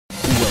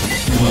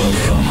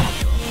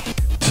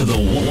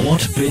What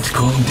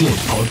Bitcoin Did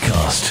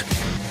podcast.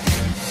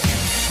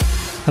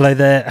 Hello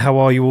there, how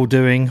are you all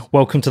doing?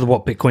 Welcome to the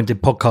What Bitcoin Did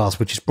podcast,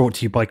 which is brought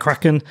to you by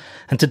Kraken.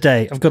 And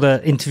today I've got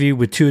an interview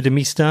with Tuur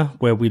Demeester,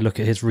 where we look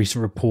at his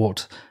recent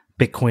report,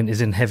 Bitcoin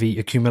is in Heavy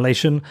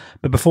Accumulation.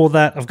 But before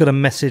that, I've got a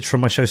message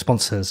from my show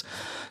sponsors.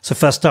 So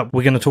first up,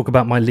 we're going to talk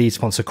about my lead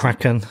sponsor,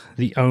 Kraken,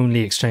 the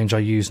only exchange I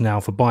use now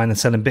for buying and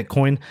selling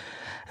Bitcoin.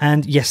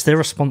 And yes, they're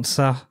a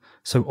sponsor.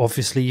 So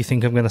obviously you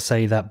think I'm going to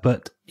say that,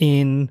 but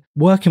in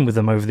working with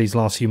them over these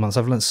last few months,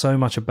 I've learned so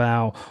much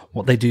about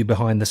what they do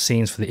behind the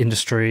scenes for the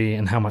industry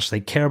and how much they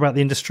care about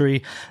the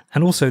industry.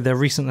 And also their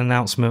recent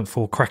announcement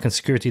for Kraken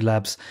Security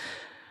Labs.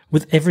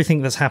 With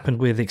everything that's happened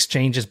with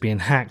exchanges being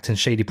hacked and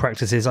shady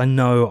practices, I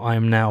know I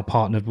am now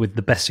partnered with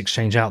the best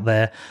exchange out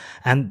there.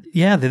 And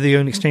yeah, they're the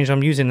only exchange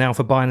I'm using now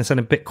for buying and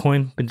selling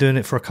Bitcoin. Been doing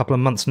it for a couple of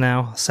months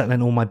now,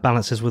 settling all my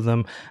balances with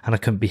them, and I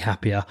couldn't be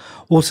happier.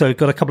 Also,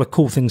 got a couple of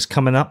cool things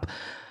coming up.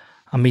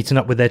 I'm meeting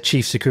up with their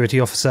Chief Security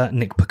Officer,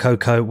 Nick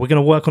Pokoko. We're going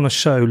to work on a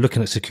show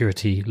looking at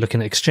security, looking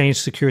at exchange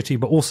security,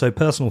 but also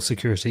personal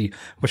security,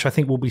 which I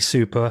think will be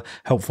super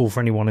helpful for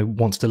anyone who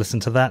wants to listen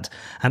to that.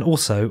 And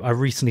also, I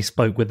recently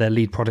spoke with their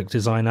lead product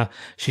designer.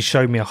 She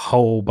showed me a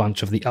whole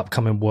bunch of the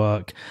upcoming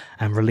work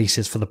and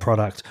releases for the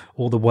product,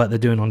 all the work they're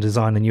doing on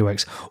design and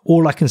UX.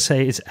 All I can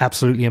say is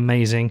absolutely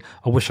amazing.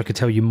 I wish I could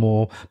tell you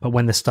more, but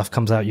when this stuff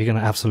comes out, you're going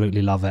to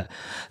absolutely love it.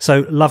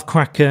 So love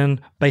Kraken,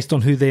 based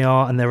on who they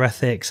are and their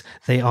ethics.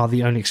 They are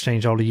the only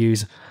exchange I'll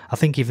use. I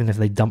think even if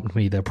they dumped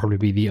me, they'll probably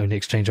be the only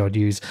exchange I'd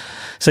use.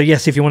 So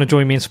yes, if you want to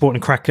join me in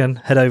supporting Kraken,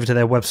 head over to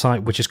their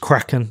website, which is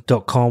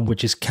kraken.com,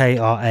 which is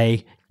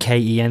kraken.com.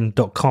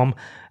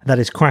 That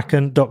is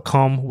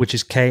kraken.com, which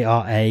is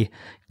kraken.com.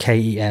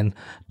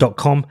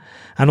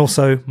 And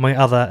also my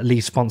other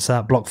lead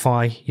sponsor,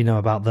 BlockFi, you know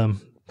about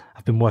them.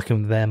 I've been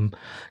working with them.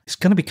 It's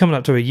going to be coming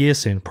up to a year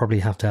soon. Probably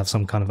have to have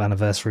some kind of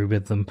anniversary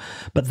with them.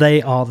 But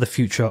they are the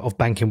future of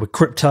banking with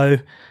crypto.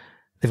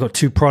 They've got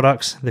two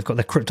products. They've got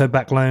their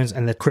crypto-backed loans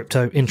and their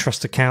crypto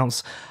interest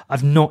accounts.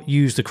 I've not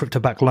used the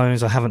crypto-backed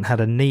loans. I haven't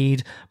had a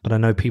need, but I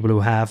know people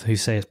who have, who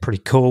say it's pretty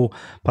cool.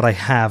 But I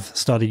have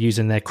started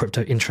using their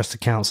crypto interest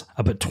accounts.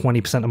 I put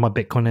 20% of my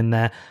Bitcoin in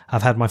there.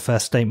 I've had my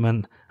first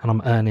statement and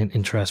I'm earning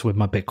interest with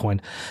my Bitcoin.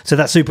 So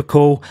that's super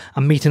cool.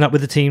 I'm meeting up with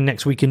the team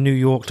next week in New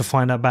York to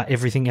find out about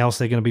everything else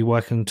they're going to be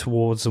working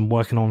towards and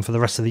working on for the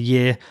rest of the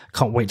year.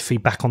 Can't wait to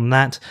feedback on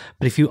that.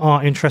 But if you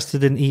are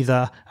interested in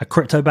either a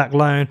crypto-backed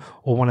loan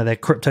or one of their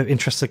crypto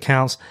interest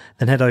accounts,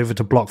 then head over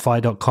to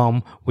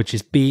blockfi.com, which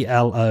is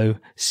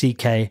blockfi.com.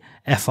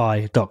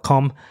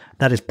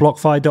 That is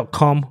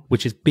blockfi.com,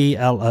 which is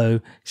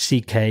blockfi.com.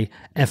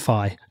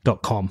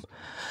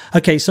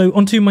 Okay, so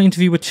on to my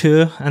interview with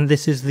Tuur, and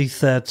this is the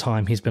third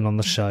time he's been on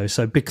the show.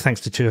 So big thanks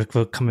to Tuur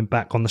for coming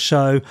back on the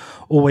show.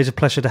 Always a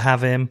pleasure to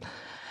have him.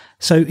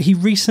 So he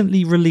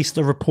recently released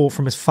a report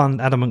from his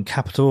fund, Adamant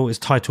Capital. It's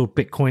titled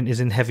Bitcoin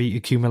is in Heavy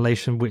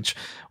Accumulation, which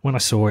when I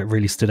saw it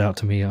really stood out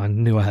to me. I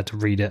knew I had to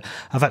read it.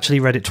 I've actually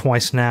read it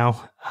twice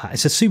now.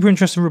 It's a super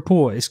interesting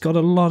report. It's got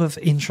a lot of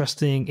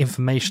interesting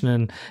information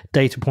and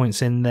data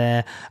points in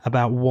there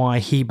about why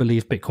he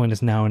believes Bitcoin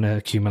is now in an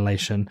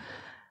accumulation.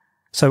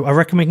 So I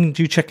recommend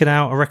you check it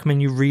out. I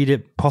recommend you read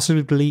it,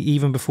 possibly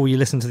even before you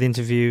listen to the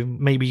interview.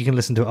 Maybe you can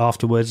listen to it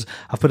afterwards.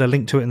 I've put a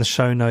link to it in the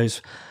show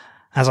notes.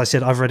 As I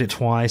said, I've read it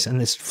twice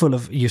and it's full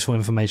of useful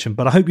information.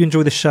 But I hope you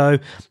enjoy the show.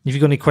 If you've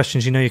got any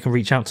questions, you know you can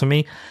reach out to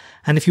me.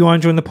 And if you are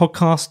enjoying the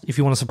podcast, if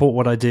you want to support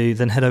what I do,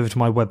 then head over to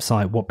my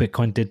website,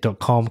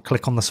 whatbitcoindid.com,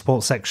 click on the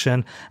support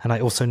section. And I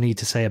also need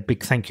to say a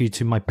big thank you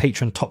to my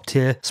Patreon top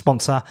tier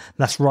sponsor.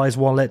 That's Rise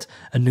Wallet,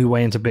 a new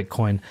way into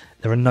Bitcoin.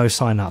 There are no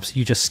sign-ups.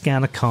 You just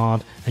scan a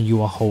card and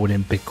you are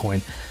holding Bitcoin.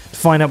 To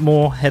find out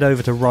more, head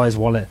over to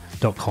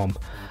risewallet.com.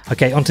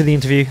 Okay, on to the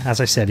interview. As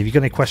I said, if you've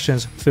got any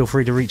questions, feel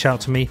free to reach out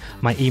to me.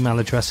 My email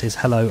address is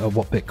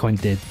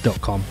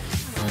hello@whatbitcoindid.com.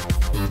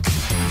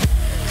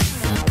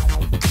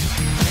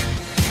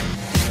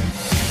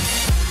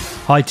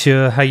 Hi,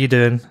 Tuur. How you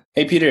doing?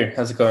 Hey, Peter.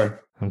 How's it going?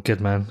 I'm good,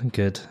 man. I'm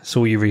good.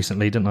 Saw you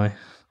recently, didn't I?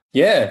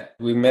 Yeah,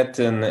 we met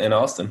in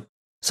Austin.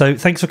 So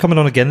thanks for coming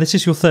on again. This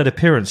is your third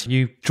appearance.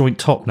 You joint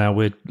top now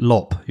with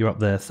Lop. You're up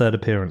there, third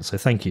appearance. So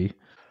thank you.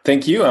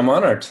 Thank you. I'm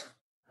honored.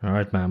 All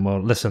right, man.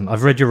 Well, listen,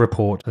 I've read your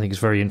report. I think it's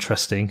very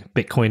interesting.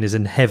 Bitcoin is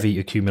in heavy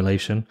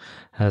accumulation.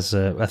 I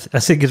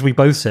think, as we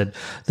both said,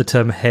 the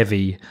term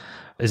heavy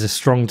is a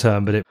strong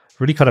term, but it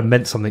really kind of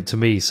meant something to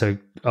me. So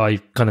I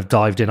kind of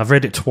dived in. I've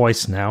read it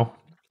twice now.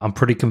 I'm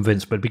pretty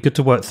convinced, but it'd be good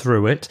to work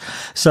through it.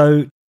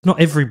 So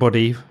not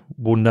everybody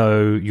will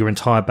know your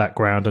entire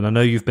background, and I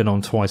know you've been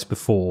on twice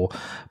before,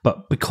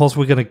 but because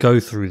we're going to go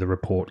through the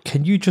report,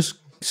 can you just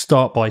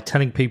start by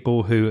telling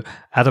people who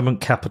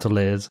Adamant Capital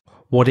is,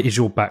 what is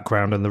your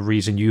background, and the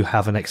reason you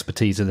have an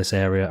expertise in this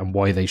area, and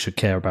why they should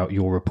care about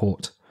your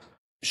report?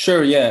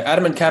 Sure, yeah.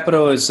 Adamant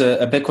Capital is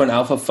a Bitcoin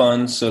alpha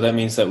fund, so that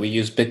means that we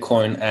use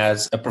Bitcoin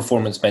as a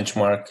performance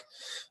benchmark.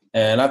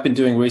 And I've been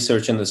doing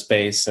research in the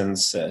space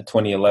since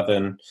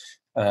 2011.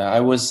 I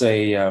was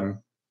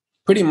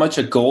pretty much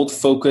a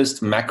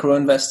gold-focused macro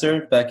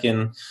investor back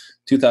in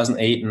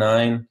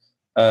 2008-9.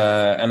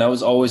 And I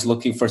was always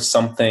looking for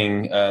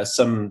something,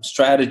 some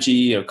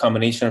strategy or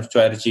combination of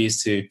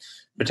strategies to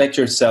protect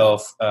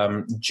yourself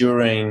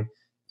during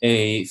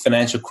a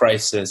financial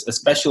crisis,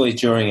 especially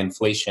during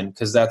inflation,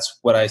 because that's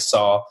what I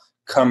saw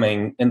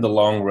coming in the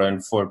long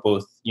run for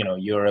both,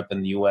 Europe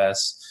and the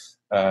US.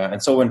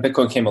 And so when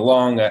Bitcoin came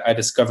along, I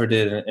discovered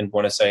it in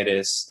Buenos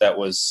Aires. That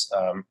was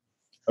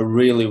a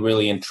really,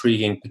 really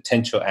intriguing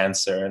potential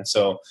answer. And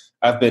so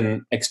I've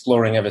been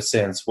exploring ever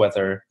since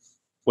whether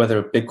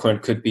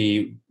Bitcoin could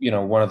be,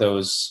 one of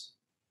those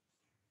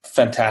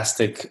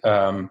fantastic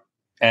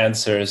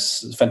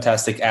answers,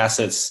 fantastic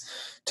assets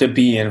to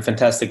be in,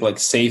 fantastic like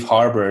safe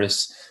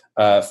harbors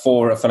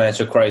for a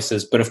financial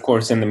crisis. But of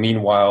course, in the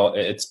meanwhile,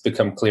 it's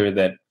become clear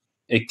that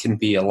it can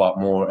be a lot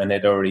more, and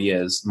it already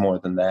is more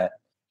than that.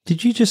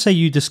 Did you just say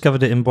you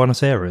discovered it in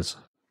Buenos Aires?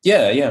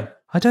 Yeah.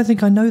 I don't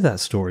think I know that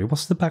story.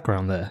 What's the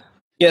background there?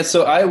 Yeah,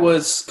 so I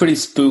was pretty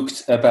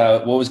spooked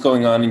about what was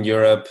going on in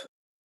Europe.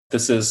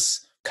 This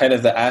is kind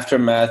of the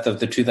aftermath of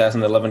the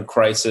 2011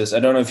 crisis. I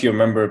don't know if you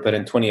remember, but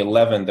in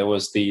 2011, there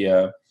was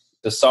the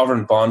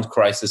sovereign bond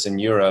crisis in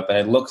Europe, and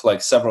it looked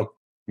like several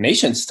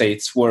nation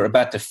states were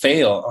about to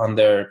fail on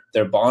their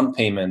bond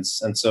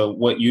payments. And so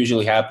what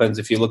usually happens,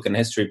 if you look in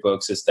history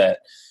books, is that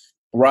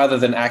rather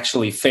than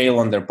actually fail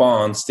on their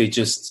bonds, they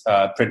just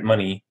print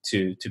money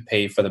to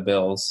pay for the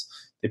bills.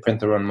 They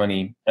print their own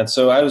money. And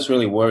so I was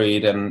really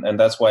worried, and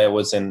that's why I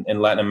was in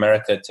Latin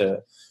America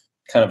to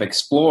kind of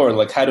explore,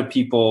 like, how do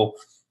people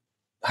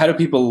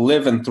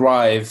live and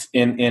thrive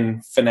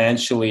in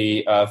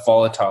financially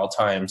volatile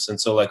times?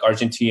 And so, like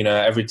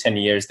Argentina, every 10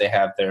 years they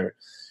have their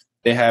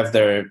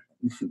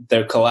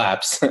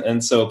collapse,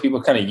 and so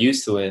people kind of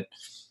used to it.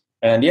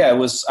 And yeah,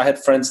 I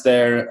had friends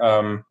there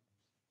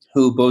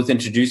who both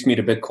introduced me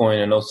to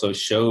Bitcoin and also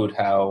showed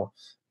how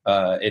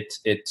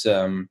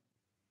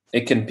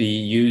it can be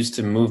used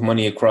to move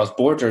money across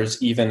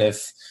borders, even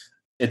if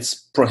it's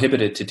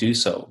prohibited to do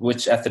so,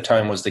 which at the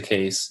time was the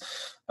case.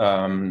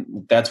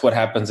 That's what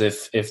happens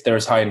if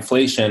there's high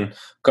inflation.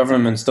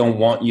 Governments don't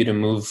want you to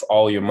move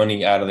all your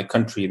money out of the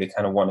country. They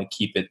kind of want to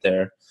keep it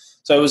there.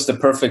 So it was the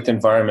perfect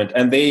environment.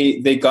 And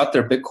they got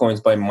their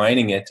Bitcoins by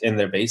mining it in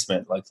their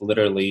basement, like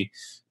literally,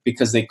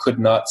 because they could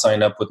not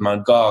sign up with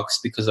Mt. Gox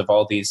because of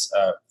all these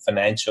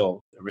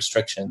financial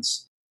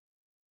restrictions.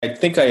 I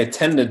think I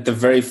attended the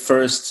very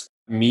first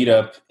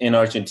meetup in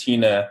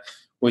Argentina,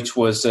 which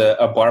was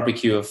a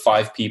barbecue of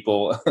 5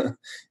 people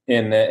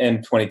in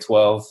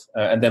 2012,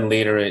 and then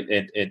later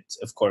it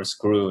of course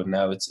grew, and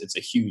now it's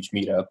a huge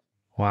meetup.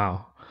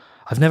 Wow,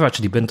 I've never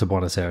actually been to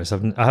Buenos Aires. I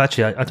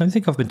don't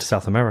think I've been to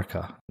South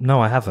America. No,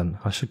 I haven't.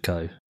 I should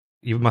go.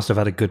 You must have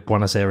had a good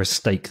Buenos Aires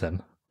steak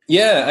then.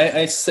 Yeah,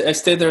 I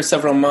stayed there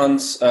several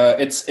months.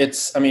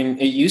 It's. I mean,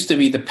 it used to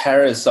be the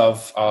Paris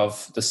of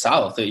the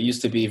South. It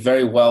used to be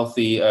very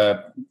wealthy.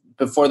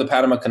 Before the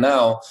Panama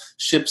Canal,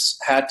 ships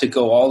had to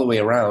go all the way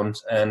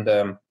around, and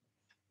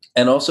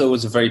also it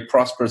was a very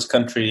prosperous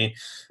country.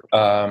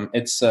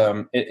 It's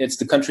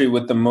the country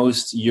with the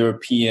most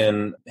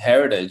European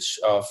heritage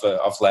of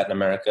Latin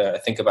America. I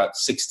think about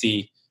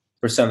 60%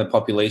 of the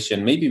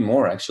population, maybe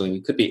more actually,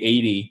 it could be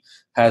 80,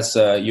 has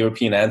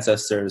European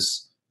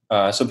ancestors.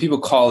 So people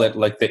call it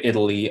like the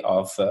Italy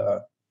of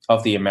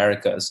the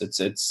Americas.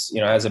 It's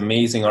has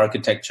amazing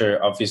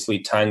architecture, obviously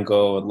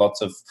tango, and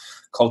lots of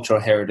cultural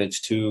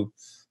heritage too,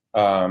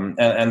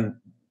 and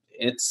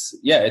it's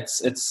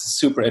a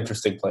super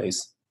interesting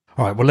place.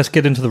 All right, well, let's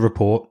get into the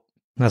report.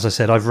 As I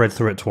said, I've read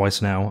through it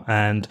twice now.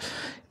 And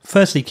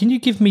firstly, can you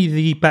give me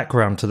the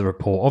background to the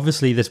report?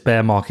 Obviously, this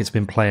bear market's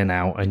been playing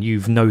out, and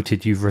you've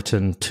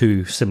written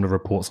 2 similar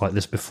reports like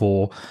this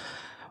before.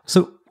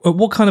 So at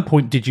what kind of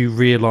point did you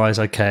realize,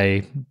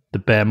 okay, the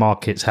bear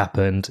market's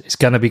happened, it's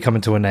going to be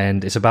coming to an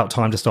end, it's about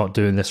time to start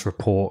doing this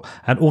report?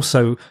 And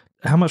also,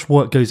 how much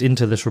work goes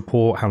into this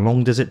report? How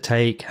long does it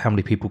take? How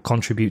many people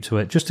contribute to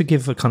it? Just to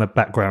give a kind of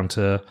background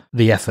to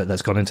the effort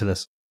that's gone into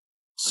this.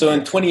 So in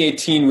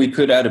 2018, we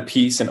put out a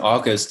piece in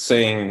August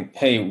saying,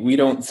 hey, we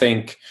don't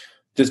think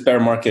this bear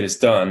market is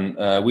done.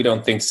 We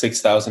don't think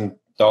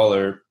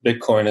 $6,000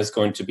 Bitcoin is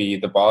going to be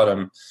the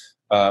bottom.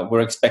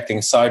 We're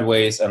expecting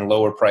sideways and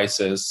lower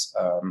prices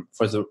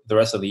for the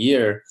rest of the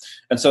year.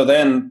 And so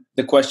then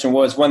the question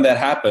was, when that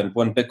happened,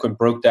 when Bitcoin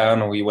broke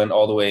down and we went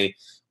all the way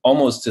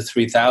almost to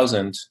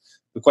 3,000,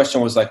 the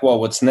question was like, well,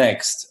 what's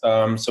next?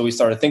 So we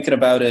started thinking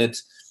about it.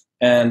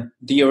 And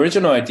the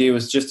original idea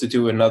was just to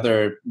do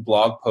another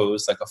blog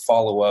post, like a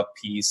follow-up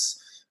piece.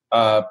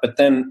 But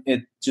then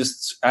it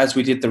just, as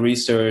we did the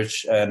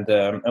research and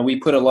we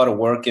put a lot of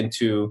work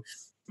into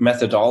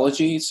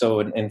methodology. So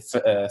in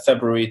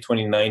February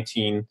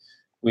 2019,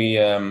 we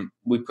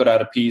put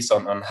out a piece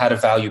on how to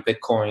value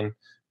Bitcoin,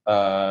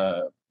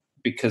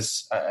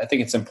 because I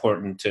think it's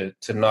important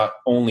to not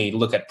only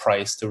look at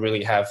price, to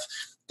really have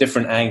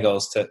different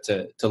angles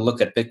to look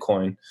at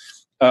Bitcoin.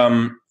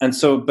 And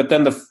so, but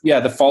then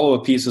the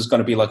follow-up piece was going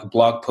to be like a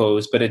blog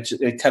post, but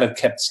it kind of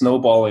kept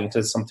snowballing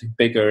to something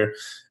bigger.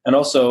 And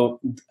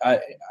also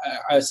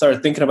I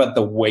started thinking about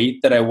the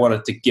weight that I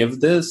wanted to give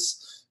this.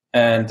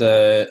 And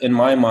in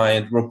my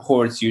mind,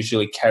 reports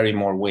usually carry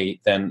more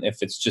weight than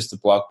if it's just a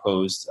blog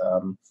post.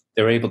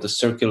 They're able to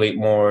circulate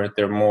more.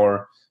 They're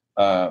more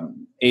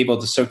able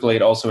to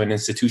circulate also in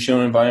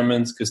institutional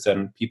environments because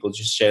then people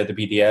just share the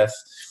PDF.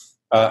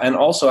 And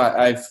also,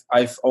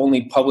 I've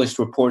only published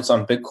reports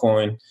on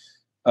Bitcoin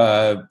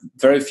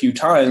very few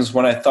times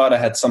when I thought I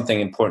had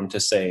something important to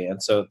say.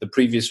 And so the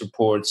previous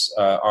reports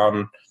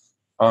on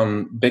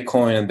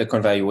Bitcoin and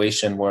Bitcoin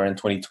valuation were in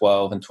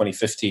 2012 and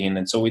 2015.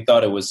 And so we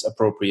thought it was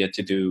appropriate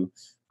to do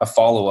a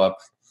follow-up.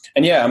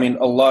 And yeah, I mean,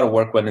 a lot of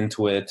work went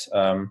into it.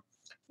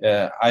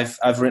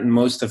 I've written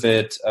most of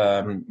it.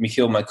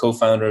 Michiel, my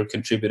co-founder,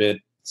 contributed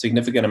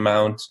significant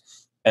amount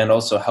and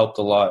also helped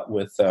a lot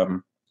with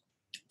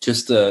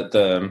just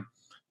the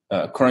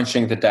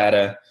crunching the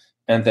data.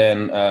 And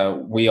then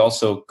we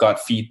also got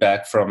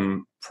feedback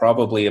from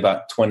probably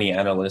about 20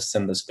 analysts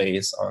in the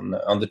space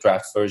on the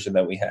draft version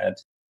that we had.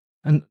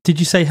 And did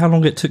you say how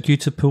long it took you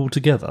to pull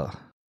together?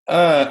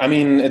 I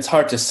mean, it's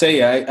hard to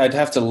say. I'd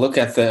have to look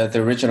at the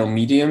original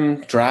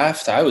Medium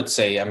draft. I would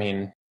say,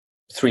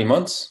 3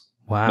 months.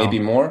 Wow. Maybe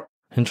more.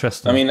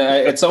 Interesting. I mean,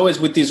 it's always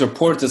with these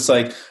reports, it's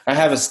like I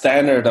have a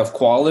standard of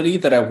quality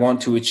that I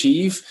want to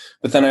achieve,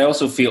 but then I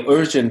also feel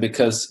urgent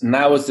because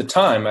now is the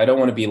time. I don't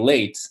want to be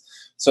late.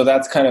 So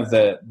that's kind of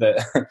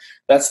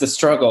that's the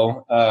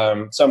struggle.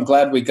 So I'm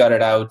glad we got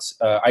it out.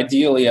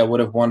 Ideally, I would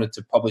have wanted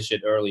to publish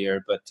it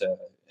earlier, but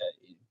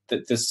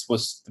this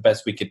was the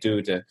best we could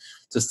do to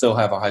still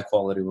have a high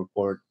quality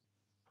report.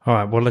 All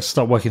right, well, let's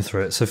start working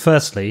through it. So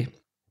firstly,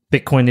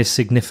 Bitcoin is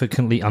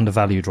significantly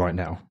undervalued right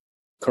now.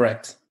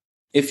 Correct.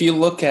 If you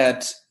look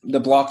at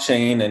the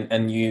blockchain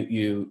and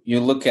you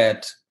look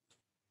at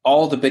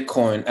all the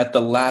Bitcoin at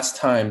the last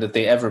time that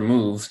they ever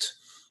moved,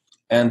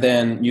 and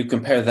then you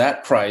compare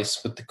that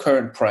price with the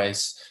current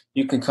price,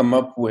 you can come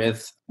up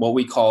with what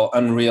we call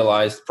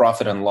unrealized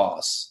profit and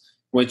loss,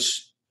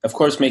 which of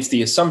course makes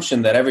the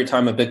assumption that every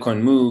time a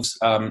Bitcoin moves,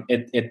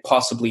 it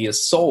possibly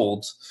is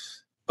sold.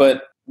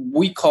 But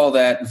we call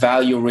that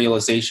value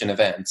realization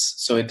events.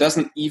 So it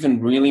doesn't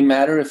even really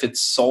matter if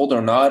it's sold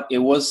or not. It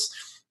was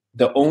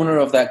the owner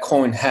of that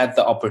coin had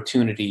the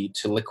opportunity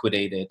to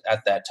liquidate it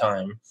at that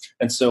time.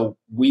 And so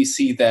we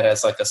see that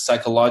as like a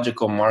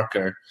psychological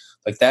marker.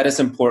 Like that is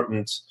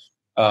important.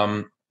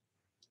 And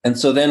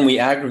so then we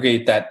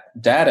aggregate that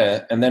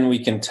data and then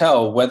we can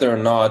tell whether or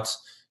not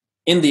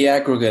in the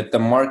aggregate, the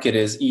market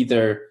is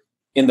either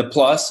in the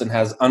plus and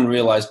has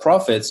unrealized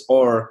profits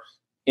or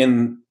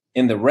in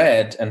the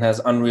red and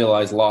has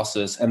unrealized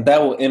losses. And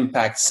that will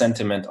impact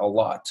sentiment a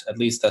lot. At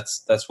least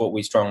that's what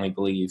we strongly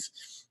believe.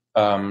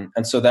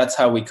 And so that's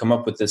how we come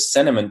up with this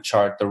sentiment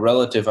chart, the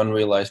relative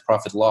unrealized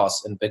profit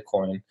loss in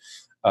Bitcoin.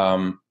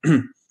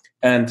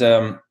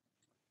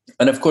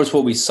 And of course,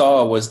 what we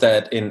saw was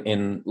that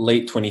in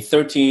late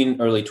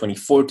 2013, early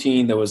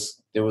 2014, there was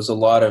a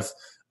lot of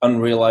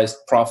unrealized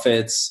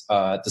profits.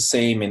 The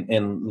same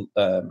in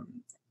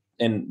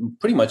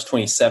pretty much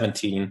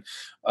 2017,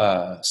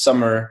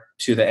 summer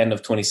to the end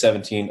of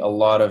 2017, a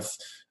lot of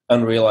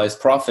unrealized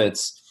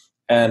profits.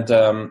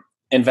 And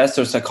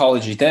investor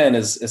psychology then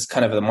is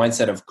kind of the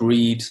mindset of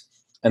greed.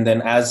 And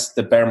then as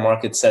the bear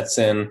market sets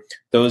in,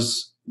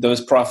 those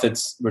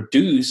profits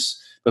reduce,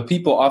 but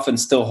people often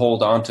still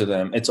hold on to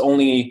them. It's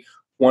only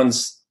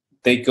once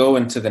they go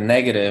into the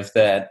negative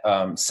that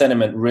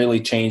sentiment really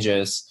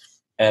changes,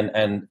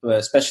 and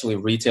especially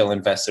retail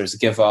investors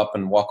give up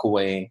and walk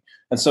away.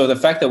 And so the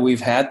fact that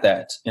we've had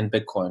that in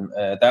Bitcoin,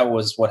 that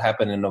was what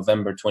happened in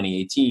November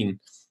 2018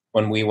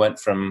 when we went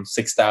from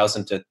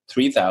 6,000 to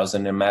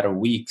 3,000 in a matter of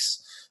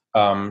weeks.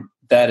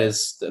 That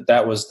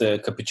was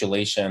the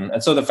capitulation.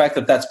 And so the fact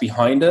that that's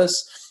behind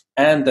us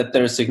and that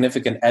there's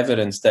significant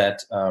evidence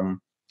that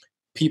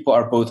people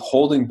are both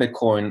holding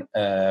Bitcoin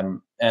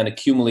and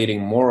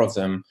accumulating more of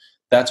them,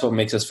 that's what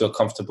makes us feel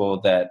comfortable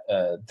that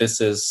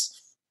this is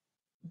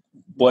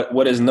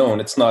what is known.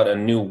 It's not a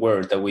new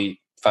word that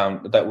we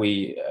found, that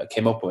we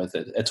came up with.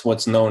 It's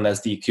what's known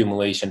as the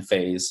accumulation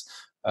phase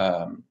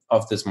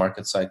of this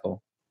market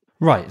cycle.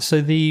 Right. So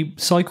the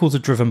cycles are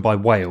driven by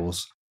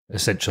whales,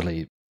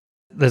 essentially.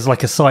 There's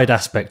like a side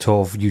aspect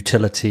of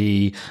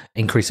utility,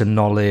 increase in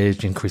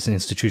knowledge, increase in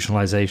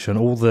institutionalization,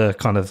 all the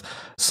kind of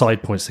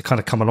side points that kind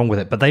of come along with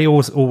it. But they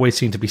always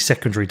seem to be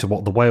secondary to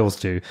what the whales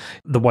do.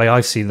 The way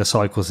I've seen the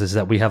cycles is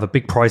that we have a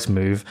big price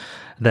move.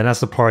 Then as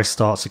the price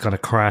starts to kind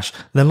of crash,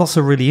 then lots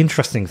of really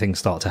interesting things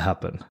start to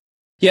happen.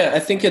 Yeah, I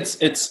think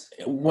it's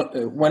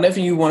whenever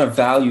you want to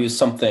value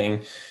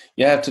something,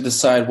 you have to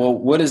decide, well,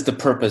 what is the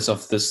purpose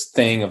of this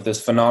thing, of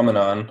this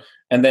phenomenon?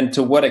 And then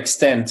to what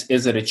extent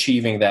is it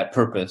achieving that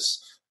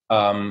purpose?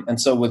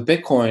 And so with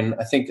Bitcoin,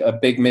 I think a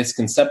big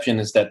misconception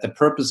is that the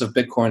purpose of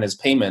Bitcoin is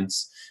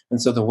payments.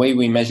 And so the way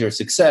we measure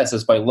success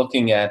is by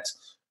looking at,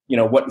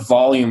 what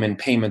volume in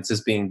payments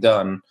is being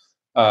done.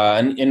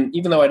 And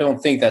even though I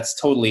don't think that's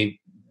totally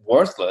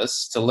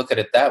worthless to look at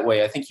it that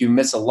way, I think you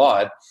miss a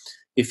lot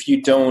if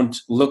you don't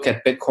look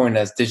at Bitcoin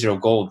as digital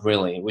gold,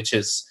 really, which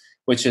is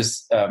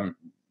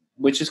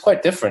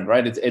quite different,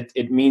 right?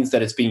 It means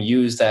that it's being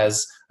used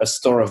as a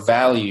store of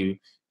value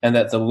and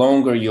that the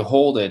longer you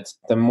hold it,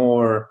 the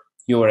more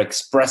you're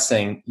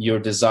expressing your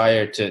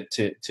desire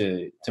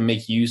to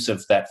make use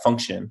of that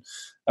function.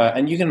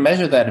 And you can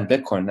measure that in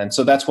Bitcoin. And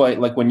so that's why,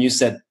 like when you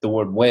said the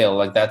word whale,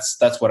 like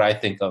that's what I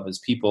think of as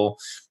people.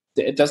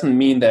 It doesn't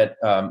mean that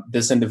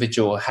this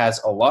individual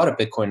has a lot of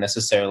Bitcoin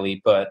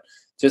necessarily, but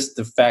just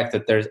the fact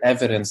that there's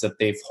evidence that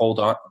they've held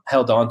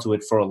on to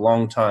it for a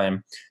long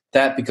time,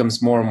 that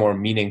becomes more and more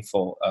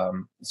meaningful.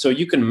 So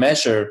you can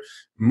measure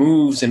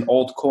moves in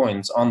old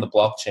coins on the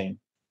blockchain.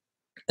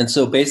 And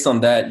so based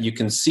on that, you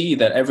can see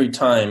that every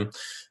time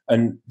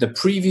the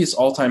previous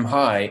all-time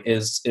high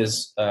is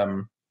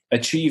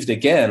achieved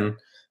again,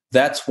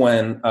 that's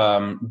when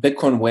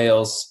Bitcoin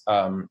whales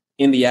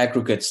in the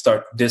aggregate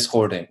start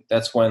dishoarding.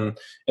 That's when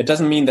it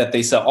doesn't mean that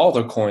they sell all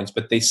their coins,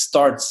 but they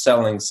start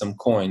selling some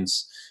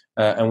coins.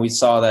 And we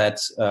saw that,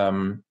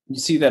 you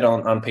see that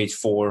on page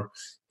 4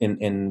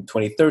 in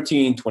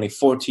 2013,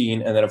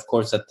 2014, and then of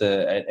course in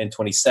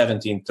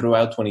 2017,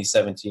 throughout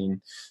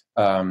 2017,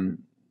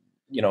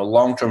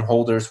 long-term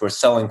holders were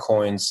selling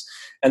coins.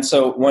 And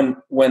so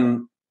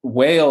when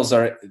whales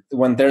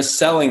when their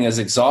selling is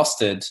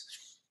exhausted,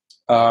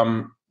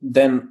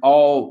 then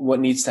all what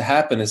needs to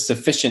happen is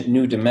sufficient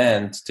new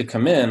demand to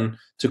come in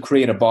to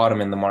create a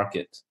bottom in the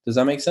market. Does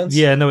that make sense?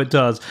 Yeah, no, it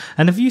does.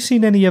 And have you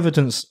seen any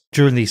evidence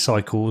during these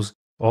cycles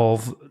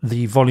of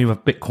the volume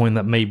of Bitcoin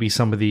that maybe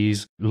some of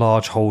these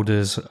large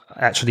holders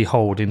actually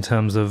hold in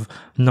terms of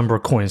number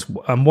of coins?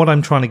 And what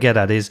I'm trying to get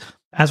at is,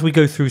 as we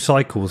go through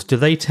cycles, do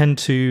they tend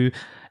to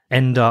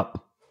end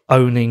up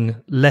owning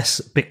less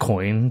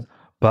Bitcoin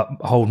but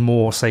hold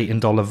more, say, in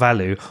dollar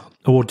value?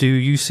 Or do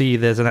you see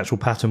there's an actual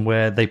pattern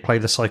where they play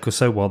the cycle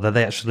so well that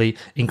they actually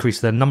increase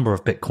their number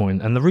of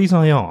Bitcoin? And the reason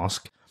I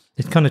ask,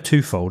 it's kind of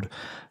twofold.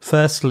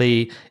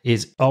 Firstly,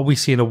 are we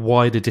seeing a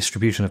wider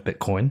distribution of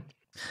Bitcoin?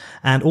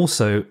 And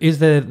also, is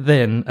there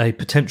then a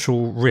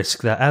potential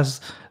risk that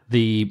as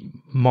the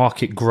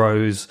market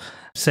grows,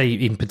 say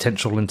in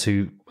potential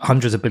into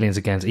hundreds of billions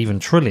again, even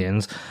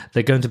trillions,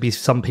 there are going to be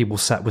some people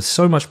sat with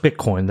so much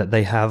Bitcoin that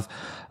they have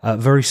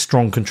very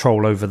strong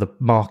control over the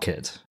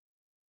market?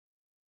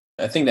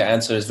 I think the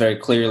answer is very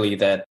clearly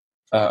that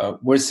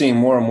we're seeing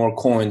more and more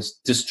coins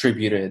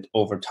distributed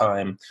over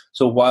time.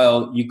 So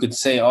while you could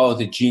say,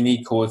 the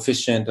Gini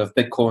coefficient of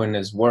Bitcoin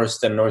is worse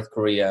than North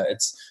Korea,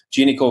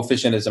 Gini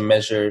coefficient is a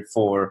measure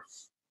for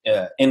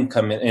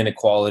income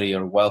inequality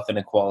or wealth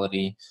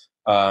inequality.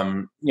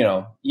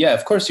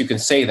 Of course you can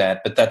say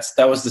that, but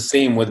that was the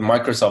same with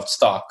Microsoft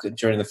stock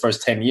during the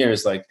first 10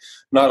 years. Like,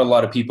 not a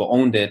lot of people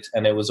owned it,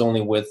 and it was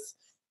only with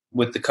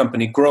the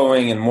company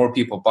growing and more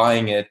people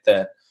buying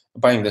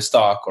the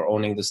stock or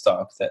owning the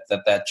stock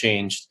that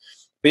changed.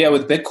 But yeah,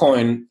 with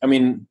Bitcoin, I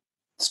mean,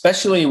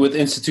 especially with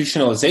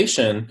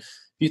institutionalization,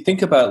 if you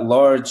think about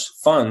large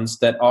funds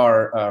that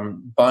are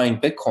buying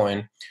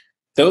Bitcoin,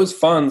 those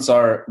funds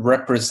are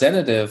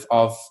representative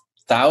of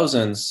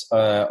thousands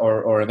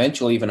or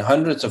eventually even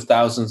hundreds of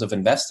thousands of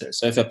investors.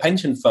 So if a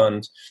pension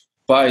fund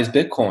buys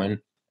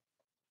Bitcoin,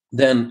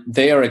 then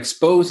they are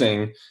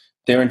exposing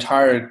their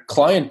entire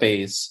client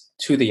base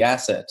to the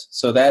asset.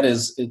 So that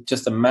is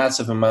just a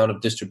massive amount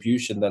of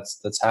distribution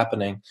that's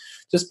happening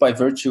just by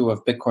virtue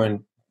of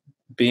Bitcoin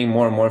being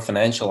more and more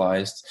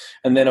financialized.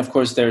 And then, of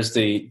course, there's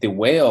the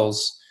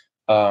whales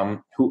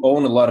who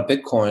own a lot of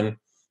Bitcoin.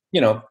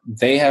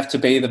 They have to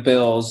pay the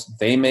bills.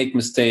 They make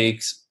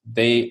mistakes.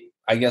 They,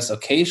 I guess,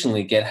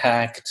 occasionally get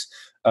hacked.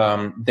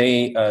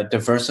 They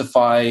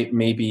diversify.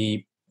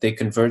 Maybe they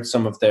convert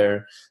some of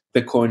their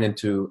Bitcoin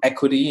into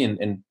equity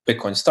in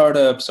Bitcoin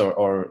startups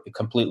or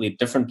completely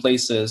different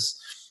places.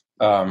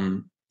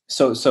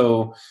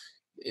 So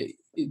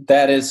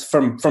that is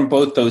from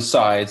both those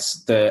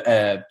sides.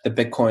 The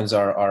Bitcoins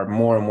are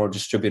more and more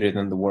distributed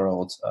in the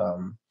world,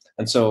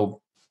 and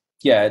so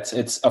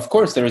it's of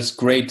course there is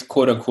great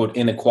quote unquote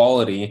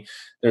inequality.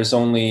 There's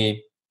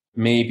only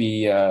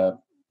maybe I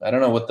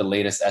don't know what the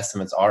latest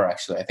estimates are.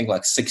 Actually, I think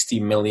like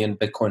 60 million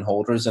Bitcoin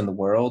holders in the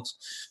world.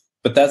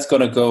 But that's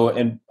going to go,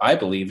 and I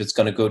believe it's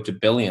going to go to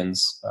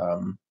billions.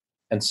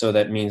 And so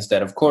that means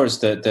that, of course,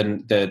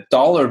 the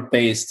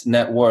dollar-based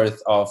net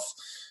worth of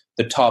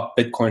the top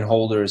Bitcoin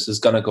holders is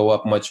going to go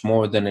up much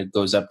more than it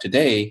goes up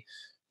today.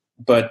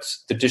 But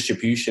the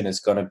distribution is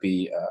going to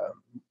be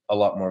a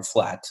lot more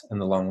flat in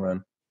the long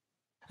run.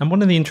 And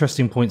one of the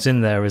interesting points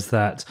in there is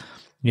that,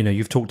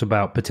 you've talked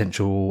about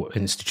potential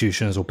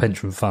institutions or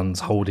pension funds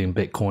holding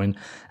Bitcoin.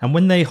 And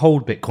when they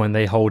hold Bitcoin,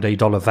 they hold a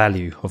dollar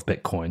value of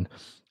Bitcoin.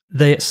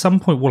 They at some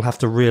point will have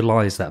to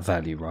realize that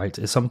value, right?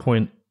 At some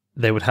point,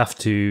 they would have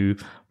to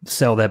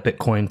sell their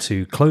Bitcoin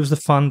to close the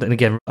fund. And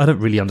again, I don't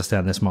really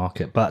understand this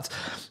market, but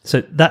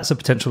so that's a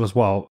potential as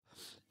well.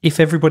 If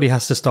everybody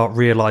has to start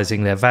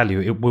realizing their value,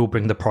 it will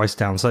bring the price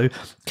down. So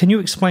can you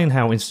explain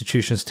how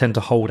institutions tend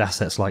to hold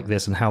assets like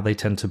this and how they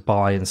tend to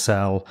buy and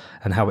sell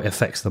and how it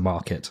affects the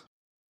market?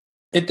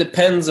 It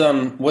depends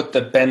on what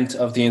the bent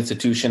of the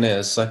institution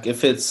is. Like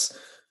if it's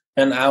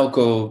an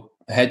algo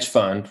hedge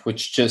fund,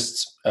 which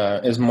just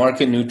is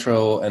market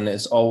neutral and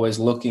is always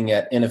looking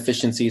at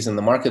inefficiencies in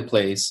the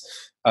marketplace.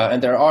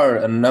 And there are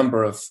a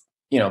number of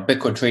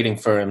Bitcoin trading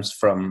firms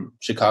from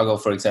Chicago,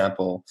 for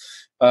example,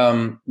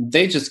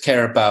 they just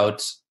care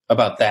about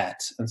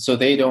that, and so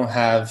they don't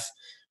have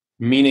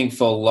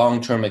meaningful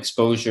long-term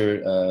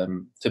exposure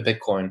to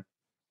Bitcoin.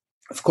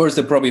 Of course,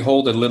 they probably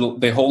hold it a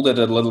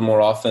little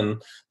more often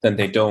than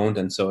they don't,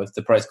 and so if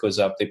the price goes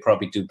up, they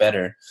probably do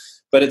better.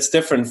 But it's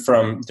different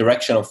from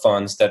directional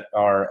funds that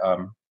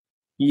are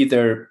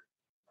either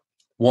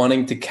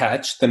wanting to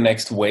catch the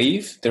next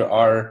wave. There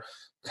are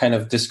kind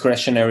of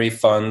discretionary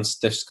funds,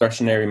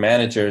 discretionary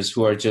managers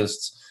who are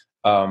just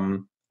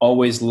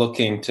always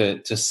looking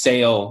to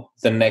sail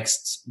the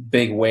next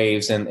big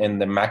waves in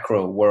the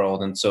macro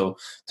world. And so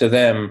to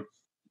them,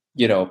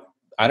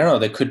 I don't know,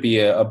 there could be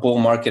a bull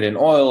market in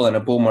oil and a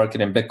bull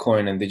market in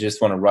Bitcoin, and they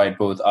just want to ride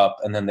both up,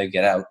 and then they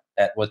get out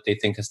at what they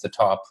think is the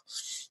top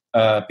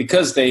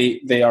because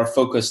they are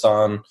focused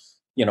on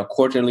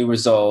quarterly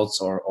results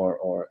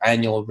or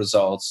annual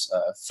results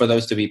for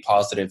those to be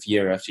positive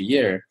year after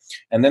year.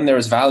 And then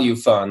there's value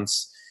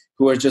funds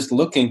who are just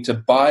looking to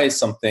buy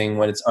something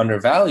when it's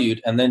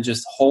undervalued and then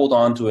just hold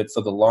on to it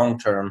for the long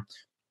term,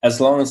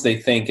 as long as they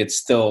think it's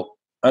still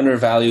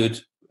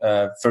undervalued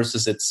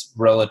versus its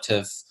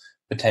relative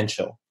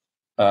potential.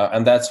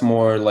 And that's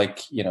more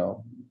like,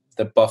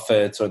 the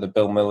Buffetts or the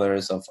Bill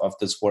Millers of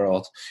this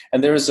world.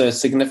 And there is a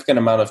significant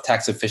amount of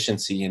tax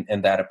efficiency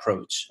in that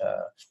approach.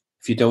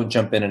 If you don't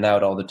jump in and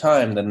out all the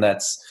time, then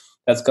that's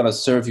going to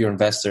serve your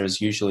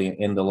investors usually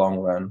in the long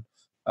run.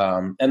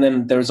 And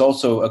then there's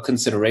also a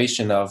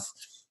consideration of,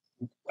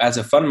 as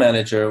a fund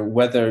manager,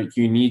 whether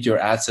you need your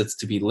assets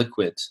to be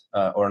liquid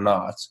or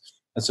not.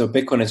 And so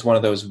Bitcoin is one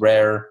of those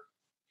rare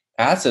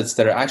assets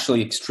that are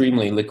actually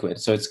extremely liquid.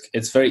 So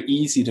it's very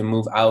easy to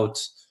move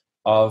out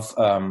of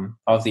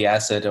the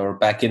asset or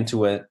back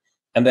into it,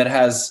 and that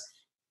has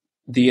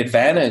the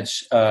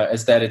advantage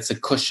is that it's a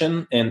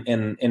cushion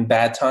in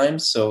bad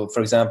times. So,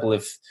 for example,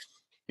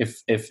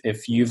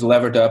 if you've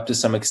levered up to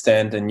some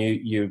extent and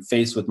you're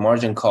faced with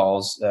margin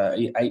calls,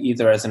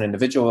 either as an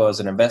individual or as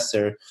an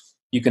investor,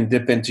 you can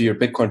dip into your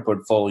Bitcoin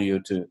portfolio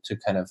to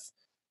kind of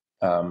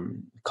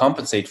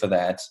compensate for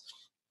that.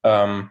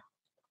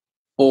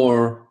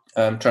 Or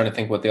I'm trying to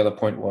think what the other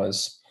point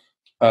was.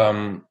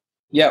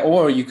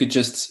 Or you could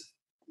just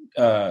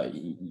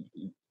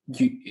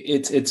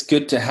it's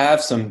good to have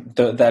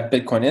that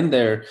Bitcoin in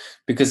there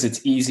because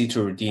it's easy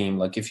to redeem.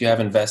 Like if you have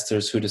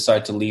investors who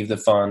decide to leave the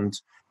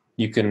fund,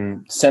 you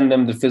can send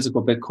them the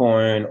physical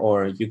Bitcoin,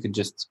 or you could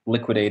just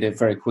liquidate it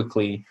very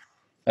quickly.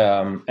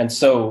 And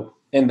so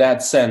in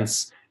that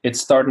sense, it's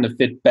starting to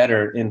fit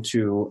better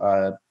into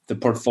the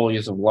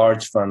portfolios of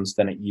large funds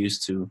than it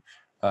used to,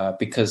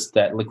 because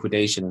that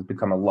liquidation has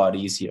become a lot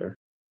easier.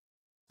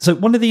 So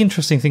one of the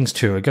interesting things,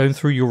 too, going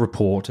through your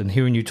report and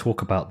hearing you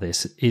talk about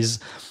this is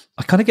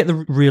I kind of get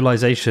the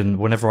realization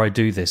whenever I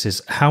do this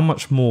is how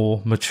much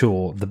more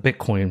mature the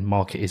Bitcoin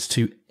market is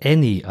to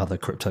any other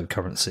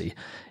cryptocurrency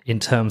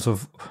in terms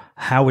of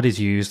how it is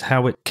used,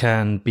 how it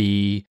can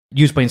be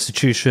used by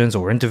institutions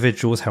or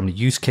individuals, how many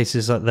use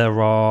cases that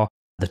there are,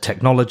 the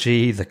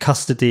technology, the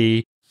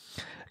custody.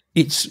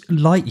 It's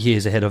light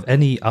years ahead of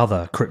any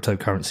other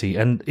cryptocurrency.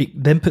 And it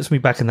then puts me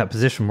back in that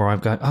position where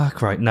I'm going,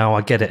 great, now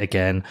I get it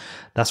again.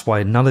 That's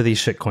why none of these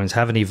shitcoins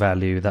have any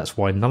value. That's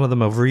why none of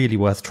them are really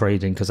worth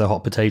trading because they're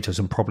hot potatoes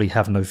and probably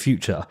have no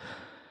future.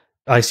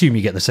 I assume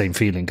you get the same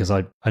feeling because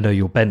I know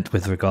you're bent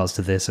with regards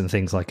to this and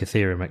things like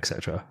Ethereum,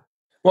 etc.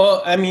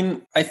 Well, I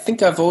mean, I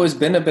think I've always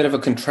been a bit of a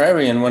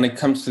contrarian when it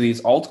comes to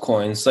these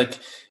altcoins. Like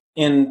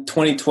in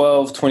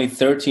 2012,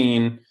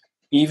 2013,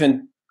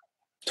 even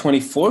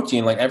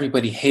 2014, like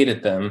everybody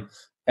hated them,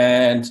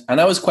 and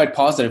I was quite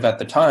positive at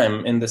the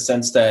time in the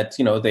sense that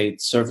they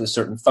served a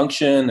certain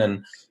function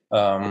and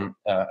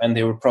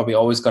they were probably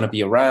always going to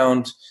be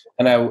around.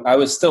 And I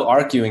was still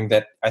arguing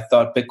that I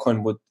thought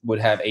Bitcoin would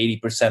have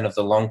 80% of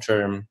the long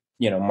term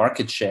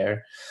market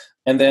share.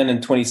 And then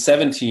in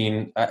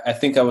 2017, I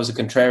think I was a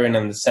contrarian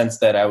in the sense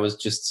that I was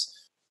just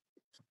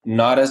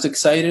not as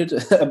excited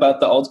about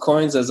the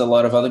altcoins as a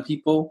lot of other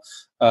people,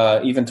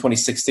 even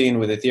 2016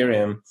 with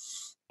Ethereum.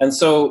 And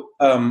so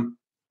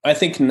I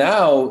think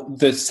now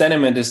the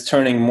sentiment is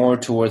turning more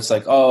towards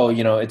like,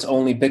 it's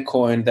only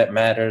Bitcoin that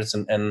matters.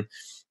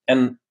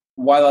 And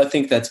while I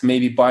think that's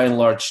maybe by and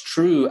large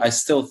true, I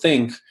still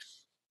think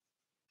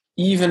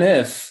even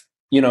if,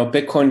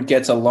 Bitcoin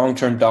gets a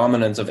long-term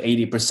dominance of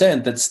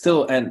 80%, that's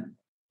still,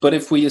 but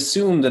if we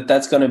assume that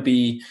that's going to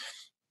be,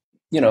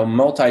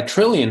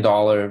 multi-trillion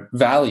dollar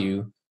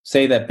value,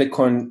 say that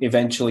Bitcoin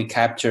eventually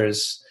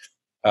captures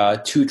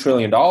 $2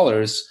 trillion,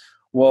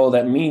 well,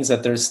 that means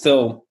that there's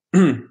still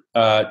 $200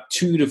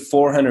 to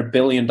 $400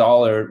 billion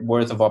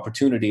worth of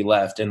opportunity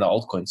left in the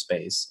altcoin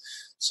space.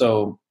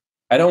 So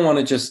I don't want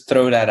to just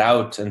throw that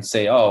out and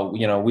say,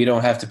 we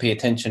don't have to pay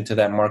attention to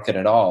that market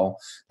at all.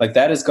 Like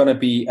that is going to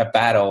be a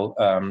battle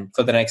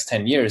for the next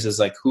 10 years is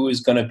like, who is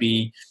going to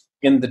be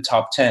in the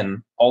top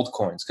 10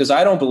 altcoins? Because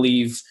I don't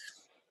believe,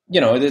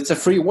 it's a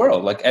free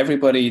world. Like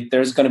everybody,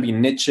 there's going to be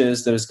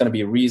niches. There's going to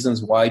be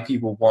reasons why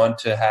people want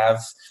to have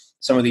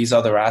some of these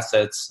other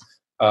assets.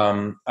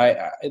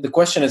 The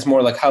question is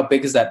more like, how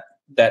big is that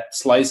that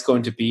slice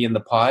going to be in the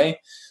pie?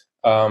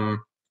 But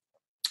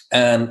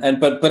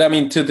I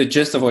mean, to the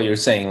gist of what you're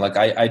saying, like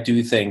I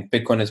do think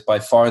Bitcoin is by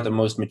far the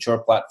most mature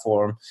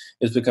platform.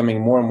 It's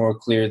becoming more and more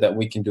clear that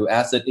we can do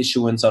asset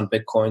issuance on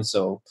Bitcoin.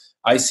 So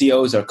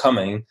ICOs are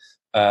coming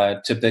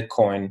to the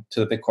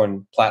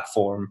Bitcoin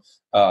platform.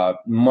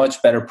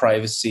 Much better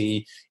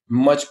privacy,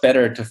 much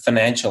better to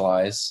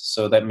financialize.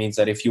 So that means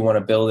that if you want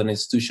to build an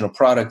institutional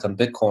product on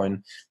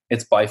Bitcoin,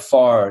 it's by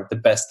far the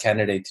best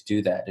candidate to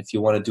do that. If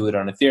you want to do it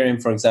on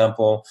Ethereum, for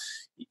example,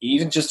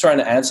 even just trying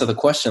to answer the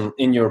question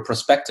in your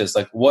prospectus,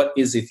 like what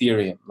is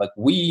Ethereum? Like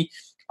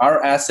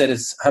our asset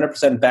is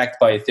 100% backed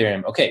by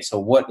Ethereum. Okay, so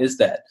what is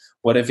that?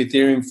 What if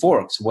Ethereum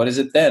forks? What is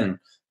it then?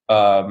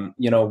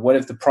 What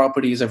if the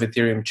properties of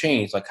Ethereum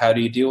change? Like, how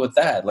do you deal with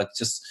that? Like,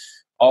 just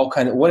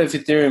what if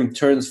Ethereum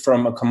turns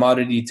from a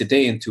commodity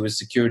today into a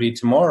security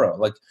tomorrow?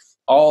 Like,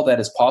 all that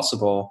is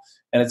possible.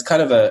 And it's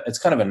kind of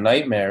a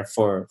nightmare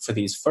for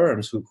these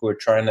firms who are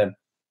trying to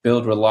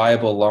build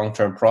reliable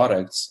long-term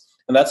products.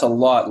 And that's a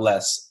lot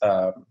less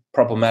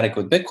problematic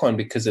with Bitcoin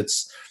because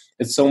it's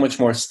so much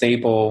more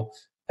stable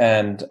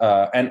and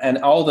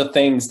all the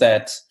things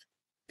that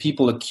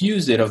people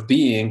accuse it of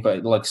being,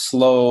 but like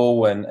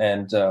slow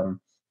and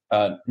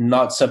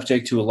not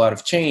subject to a lot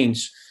of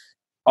change.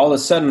 All of a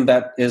sudden,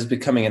 that is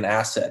becoming an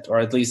asset, or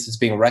at least it's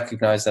being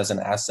recognized as an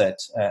asset.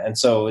 And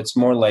so it's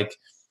more like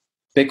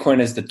Bitcoin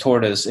is the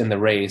tortoise in the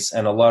race,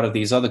 and a lot of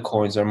these other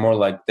coins are more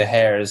like the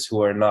hares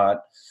who are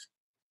not,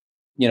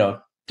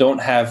 don't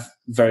have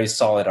very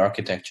solid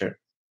architecture.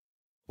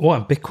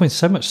 Wow, Bitcoin's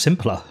so much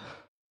simpler.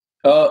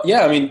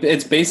 Yeah, I mean,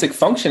 its basic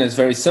function is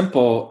very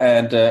simple,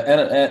 and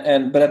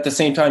but at the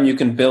same time, you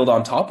can build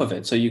on top of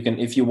it. So you can,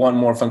 if you want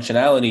more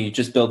functionality, you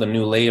just build a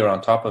new layer on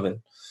top of it.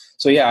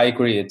 So yeah, I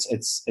agree.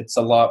 It's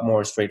a lot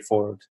more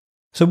straightforward.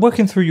 So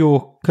working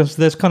through because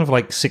there's kind of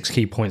like 6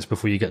 key points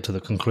before you get to the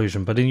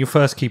conclusion, but in your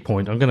first key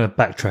point, I'm going to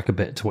backtrack a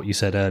bit to what you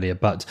said earlier,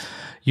 but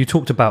you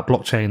talked about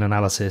blockchain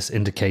analysis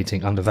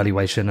indicating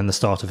undervaluation and the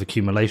start of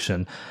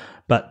accumulation,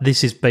 but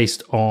this is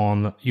based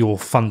on your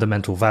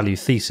fundamental value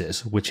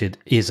thesis, which it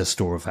is a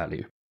store of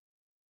value.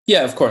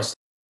 Yeah, of course.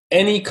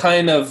 Any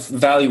kind of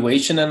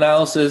valuation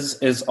analysis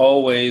is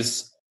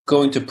always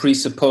going to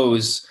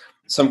presuppose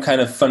some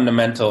kind of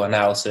fundamental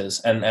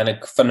analysis and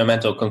a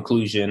fundamental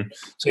conclusion.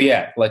 So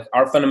yeah, like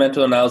our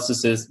fundamental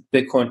analysis is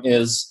Bitcoin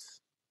is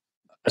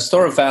a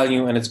store of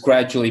value and it's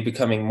gradually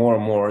becoming more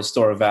and more a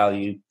store of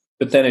value.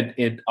 But then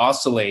it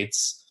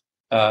oscillates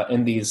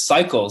in these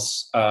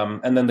cycles.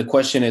 And then the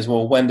question is,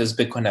 well, when does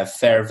Bitcoin have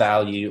fair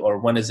value, or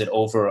when is it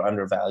over or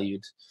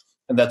undervalued?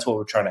 And that's what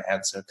we're trying to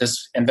answer,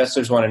 because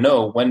investors want to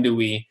know, when do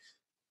we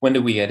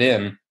get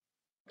in?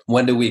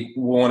 When do we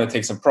want to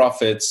take some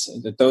profits?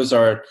 Those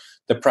are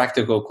the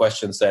practical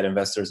questions that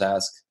investors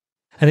ask.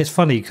 And it's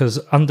funny because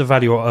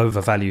undervalue or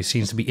overvalue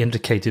seems to be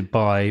indicated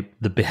by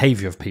the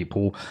behavior of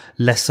people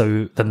less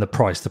so than the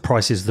price. The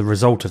price is the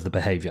result of the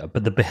behavior,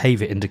 but the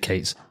behavior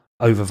indicates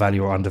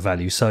overvalue or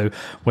undervalue. So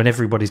when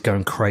everybody's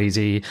going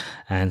crazy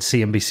and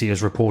CNBC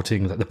is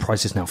reporting that the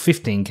price is now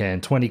 15K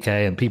and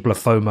 20K and people are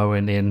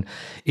FOMOing in,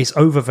 it's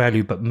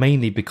overvalued, but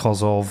mainly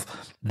because of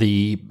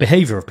the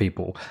behavior of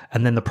people.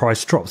 And then the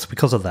price drops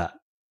because of that.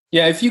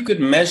 Yeah, if you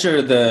could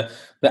measure the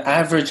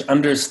average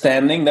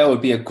understanding, that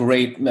would be a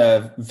great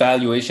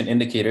valuation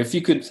indicator. If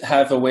you could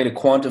have a way to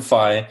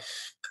quantify,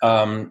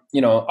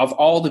 of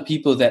all the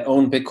people that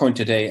own Bitcoin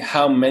today,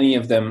 how many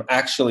of them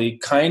actually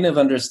kind of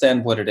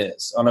understand what it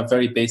is on a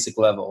very basic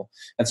level.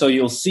 And so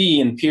you'll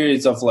see in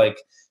periods of like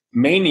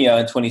mania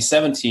in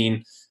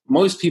 2017,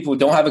 most people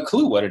don't have a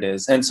clue what it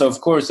is. And so,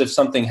 of course, if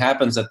something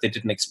happens that they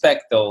didn't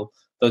expect, they'll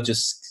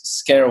just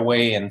scare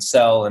away and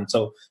sell. And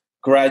so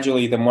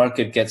gradually the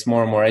market gets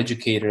more and more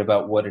educated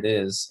about what it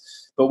is.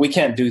 But we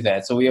can't do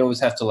that. So we always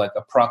have to like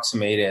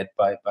approximate it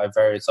by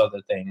various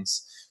other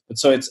things. But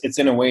so it's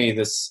in a way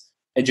this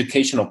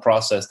educational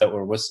process that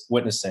we're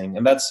witnessing.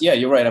 And that's, yeah,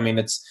 you're right. I mean,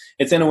 it's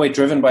in a way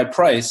driven by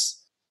price,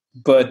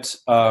 but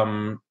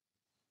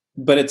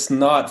it's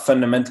not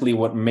fundamentally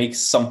what makes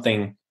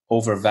something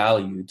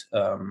overvalued.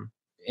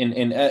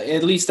 In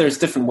at least there's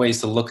different ways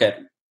to look at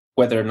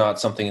whether or not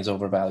something is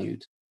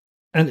overvalued.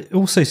 And it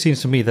also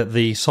seems to me that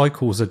the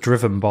cycles are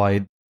driven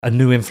by a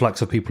new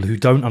influx of people who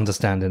don't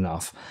understand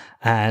enough.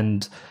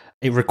 And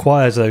it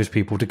requires those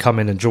people to come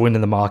in and join in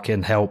the market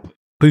and help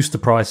boost the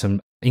price and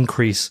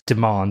increase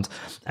demand.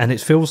 And it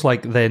feels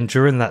like then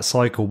during that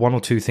cycle, one or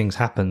two things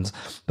happens,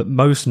 but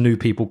most new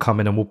people come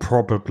in and will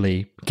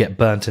probably get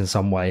burnt in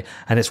some way.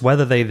 And it's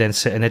whether they then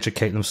sit and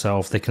educate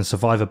themselves, they can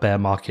survive a bear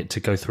market to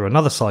go through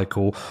another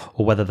cycle,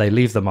 or whether they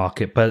leave the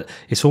market. But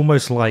it's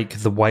almost like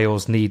the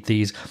whales need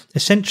these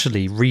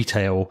essentially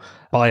retail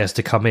buyers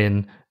to come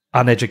in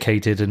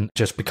uneducated and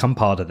just become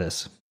part of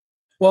this.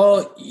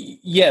 Well,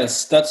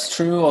 yes, that's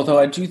true. Although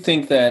I do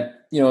think that,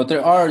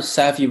 there are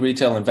savvy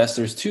retail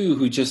investors too,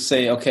 who just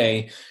say,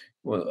 okay,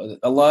 well,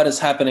 a lot is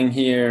happening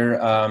here.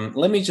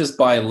 Let me just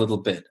buy a little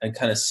bit and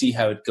kind of see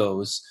how it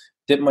goes,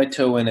 dip my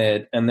toe in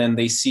it. And then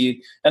they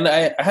see, and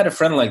I had a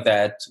friend like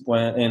that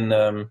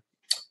when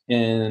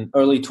in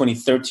early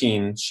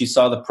 2013, she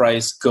saw the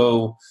price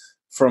go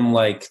from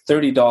like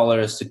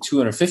 $30 to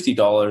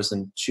 $250,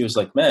 and she was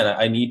like, "Man,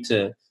 I need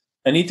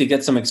to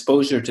get some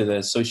exposure to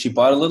this." So she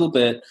bought a little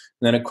bit, and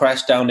then it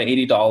crashed down to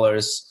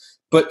 $80.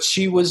 But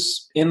she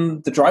was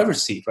in the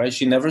driver's seat, right?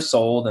 She never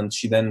sold, and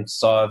she then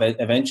saw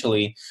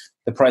eventually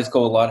the price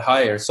go a lot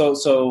higher.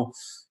 So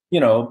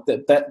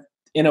that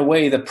in a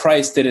way, the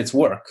price did its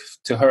work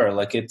to her.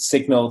 Like it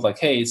signaled, like,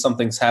 hey,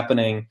 something's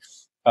happening,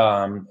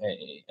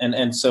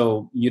 and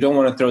so you don't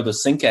want to throw the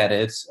sink at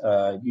it.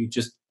 You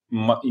just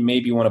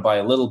maybe want to buy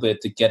a little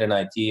bit to get an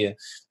idea.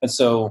 And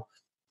so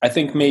I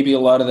think maybe a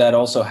lot of that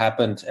also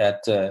happened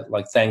at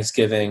like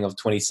Thanksgiving of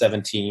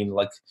 2017.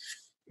 Like,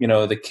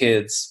 the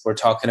kids were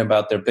talking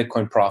about their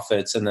Bitcoin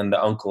profits, and then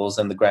the uncles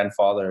and the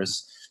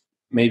grandfathers,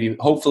 maybe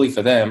hopefully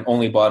for them,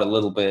 only bought a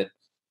little bit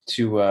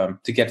to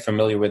get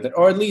familiar with it,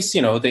 or at least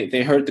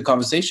they heard the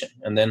conversation,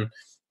 and then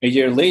a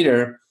year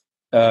later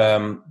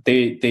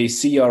they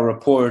see our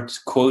report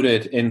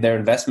quoted in their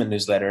investment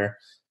newsletter,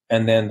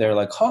 and then they're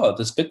like, "Oh,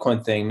 this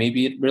Bitcoin thing,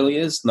 maybe it really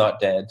is not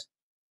dead."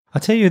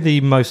 I'll tell you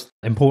the most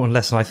important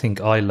lesson I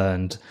think I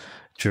learned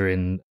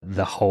during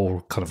the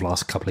whole kind of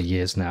last couple of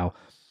years now.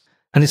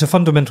 And it's a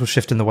fundamental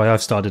shift in the way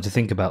I've started to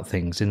think about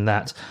things, in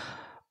that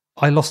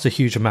I lost a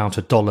huge amount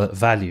of dollar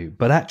value,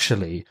 but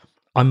actually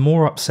I'm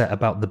more upset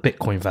about the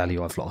Bitcoin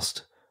value I've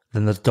lost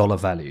than the dollar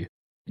value.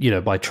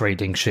 By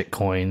trading shit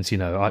coins,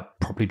 I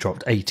probably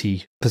dropped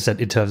 80%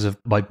 in terms of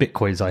my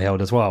Bitcoins I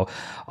held as well.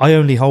 I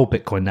only hold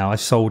Bitcoin now.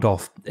 I've sold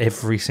off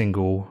every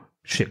single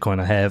shitcoin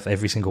I have,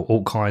 every single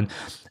altcoin.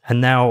 And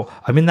now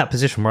I'm in that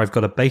position where I've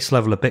got a base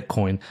level of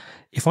Bitcoin.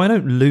 If I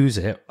don't lose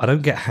it, I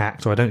don't get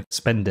hacked, or I don't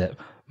spend it,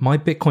 my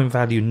Bitcoin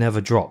value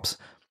never drops.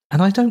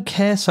 And I don't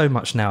care so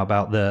much now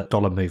about the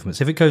dollar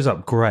movements. If it goes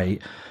up,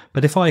 great.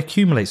 But if I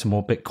accumulate some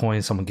more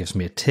Bitcoin, someone gives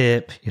me a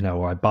tip,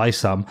 or I buy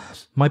some,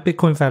 my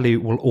Bitcoin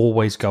value will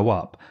always go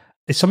up.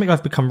 It's something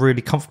I've become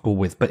really comfortable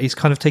with, but it's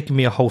kind of taken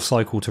me a whole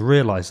cycle to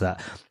realize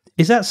that.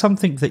 Is that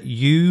something that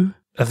you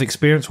have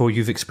experienced, or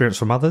you've experienced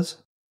from others?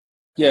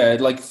 Yeah,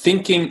 like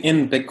thinking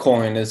in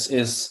Bitcoin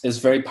is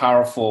very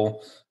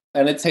powerful,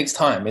 and it takes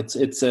time. It's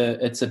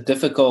a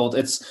difficult.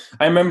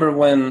 I remember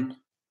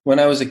when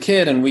I was a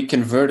kid and we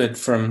converted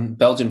from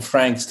Belgian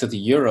francs to the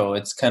euro.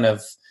 It's kind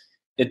of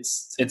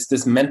it's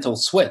this mental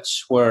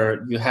switch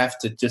where you have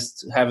to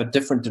just have a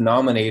different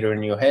denominator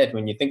in your head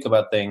when you think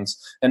about things,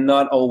 and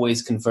not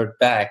always convert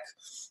back.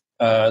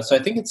 So I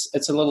think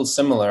it's a little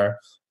similar.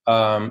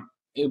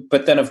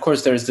 But then of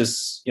course there's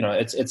this.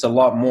 It's a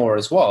lot more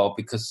as well,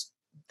 because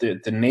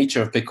the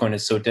nature of Bitcoin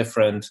is so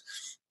different.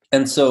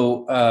 And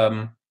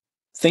so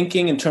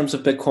thinking in terms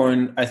of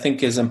Bitcoin, I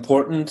think, is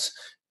important.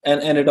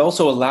 And it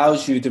also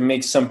allows you to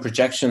make some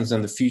projections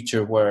in the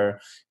future, where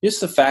just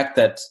the fact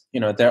that,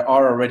 there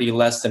are already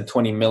less than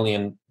 20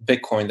 million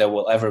Bitcoin that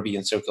will ever be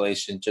in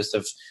circulation.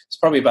 It's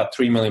probably about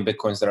 3 million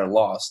Bitcoins that are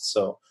lost.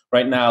 So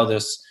right now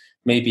there's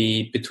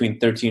maybe between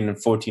 13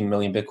 and 14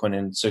 million Bitcoin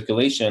in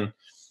circulation.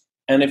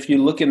 And if you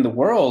look in the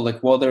world,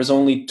 there's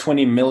only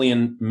 20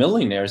 million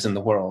millionaires in the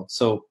world.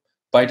 So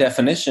by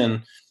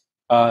definition,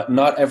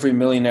 not every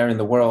millionaire in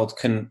the world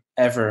can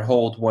ever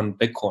hold one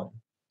Bitcoin.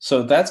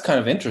 So that's kind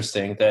of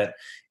interesting, that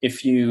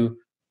if you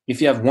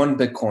have one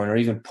Bitcoin, or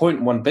even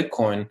 0.1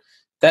 Bitcoin,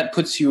 that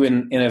puts you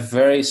in a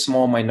very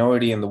small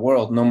minority in the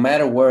world, no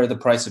matter where the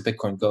price of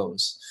Bitcoin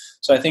goes.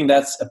 So I think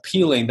that's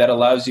appealing. That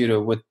allows you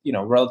to, with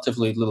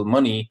relatively little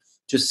money,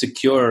 just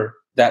secure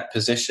that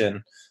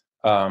position.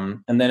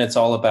 And then it's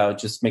all about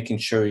just making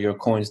sure your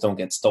coins don't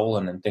get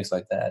stolen and things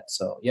like that.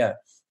 So yeah,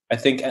 I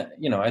think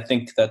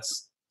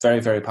that's very,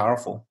 very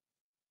powerful.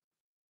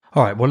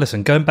 All right. Well,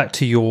 listen, going back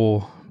to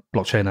your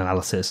blockchain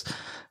analysis.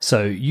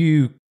 So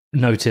you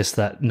noticed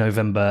that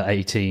November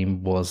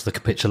 18 was the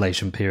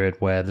capitulation period,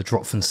 where the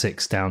drop from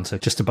 6 down to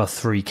just above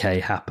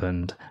 3K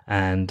happened,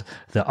 and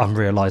the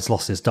unrealized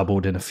losses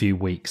doubled in a few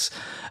weeks.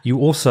 You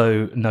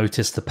also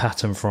noticed the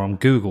pattern from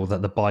Google,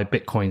 that the buy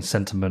Bitcoin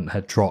sentiment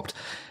had dropped.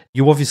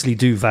 You obviously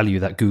do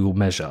value that Google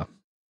measure.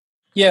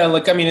 Yeah,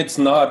 it's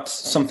not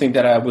something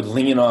that I would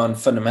lean on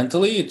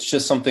fundamentally. It's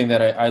just something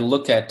that I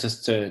look at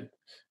just to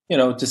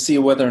see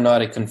whether or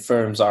not it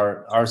confirms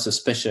our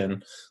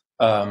suspicion.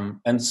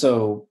 And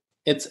so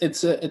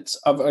it's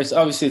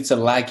obviously it's a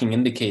lagging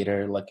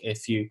indicator. Like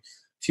if you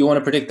want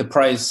to predict the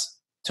price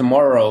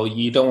tomorrow,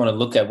 you don't want to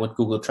look at what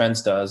Google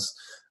Trends does.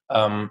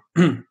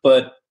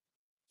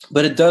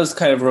 But it does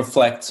kind of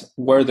reflect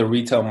where the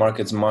retail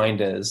market's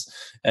mind is.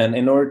 And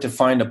in order to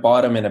find a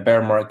bottom in a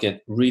bear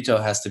market, retail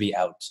has to be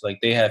out. Like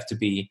they have to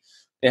be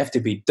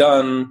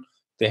done.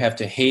 They have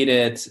to hate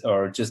it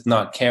or just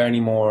not care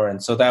anymore.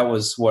 And so that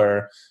was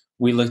where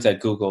we looked at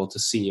Google to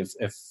see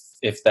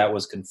if that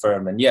was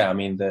confirmed. And yeah,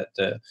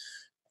 the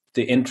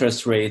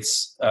interest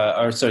rates,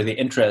 the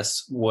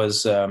interest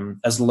was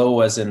as low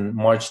as in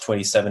March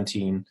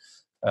 2017,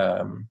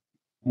 when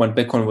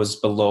Bitcoin was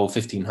below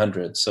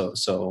 1,500.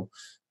 So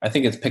I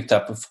think it's picked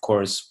up, of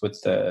course,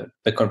 with the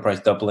Bitcoin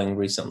price doubling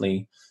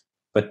recently.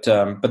 But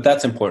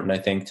that's important, I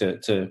think,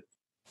 to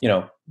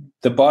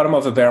the bottom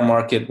of a bear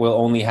market will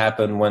only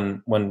happen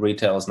when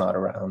retail is not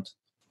around.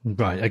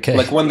 Right. Okay.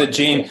 Like when the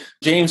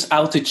James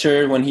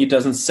Altucher, when he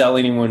doesn't sell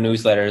any more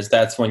newsletters,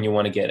 that's when you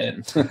want to get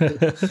in.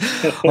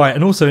 All right.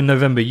 And also in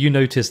November, you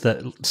noticed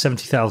that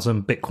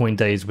 70,000 Bitcoin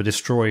days were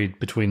destroyed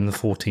between the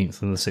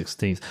 14th and the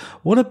 16th.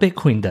 What are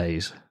Bitcoin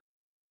days?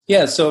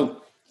 Yeah.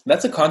 So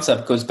that's a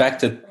concept, goes back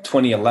to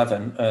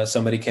 2011.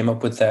 Somebody came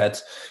up with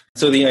that.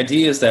 So the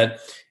idea is that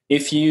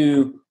if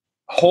you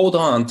hold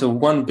on to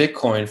one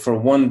Bitcoin for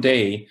one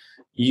day,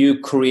 you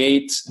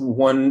create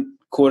one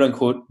quote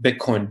unquote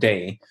Bitcoin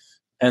day.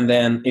 And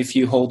then if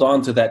you hold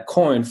on to that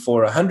coin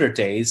for 100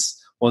 days,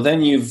 well,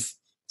 then you've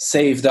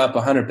saved up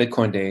 100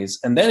 Bitcoin days.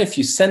 And then if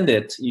you send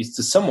it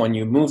to someone,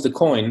 you move the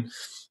coin,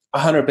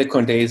 100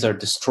 Bitcoin days are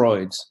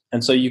destroyed.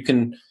 And so you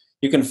can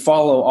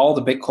follow all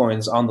the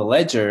Bitcoins on the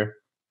ledger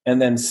and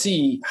then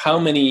see how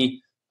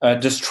many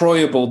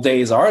destroyable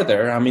days are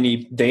there, how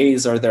many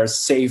days are there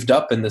saved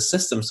up in the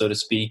system, so to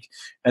speak.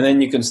 And then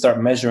you can start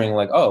measuring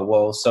like, oh,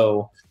 well,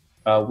 so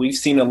we've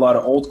seen a lot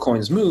of old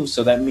coins move,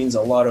 so that means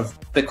a lot of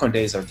Bitcoin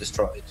days are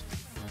destroyed.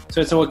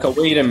 So it's like a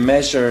way to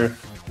measure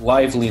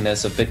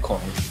liveliness of Bitcoin.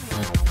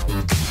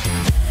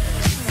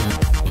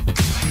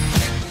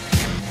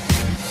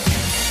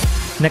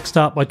 Next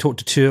up, I talked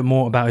to Tuur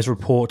more about his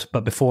report,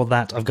 but before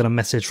that, I've got a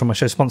message from my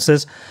show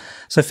sponsors.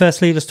 So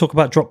firstly, let's talk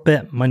about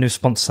Dropbit, my new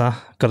sponsor.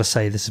 Got to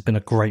say, this has been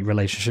a great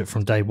relationship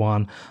from day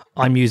one.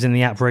 I'm using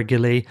the app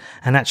regularly,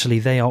 and actually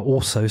they are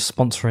also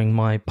sponsoring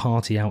my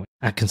party out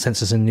at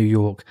Consensus in New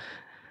York.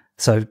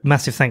 So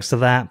massive thanks to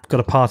that.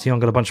 Got a party on,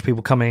 got a bunch of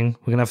people coming.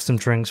 We're going to have some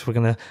drinks, we're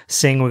going to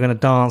sing, we're going to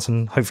dance,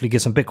 and hopefully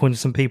give some Bitcoin to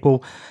some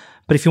people.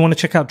 But if you want to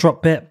check out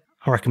Dropbit,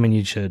 I recommend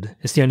you should.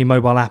 It's the only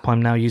mobile app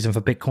I'm now using for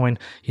Bitcoin.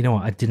 You know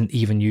what? I didn't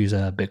even use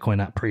a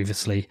Bitcoin app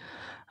previously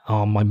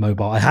on my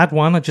mobile. I had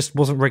one, I just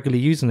wasn't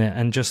regularly using it.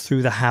 And just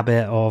through the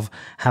habit of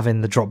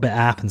having the Dropbit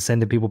app and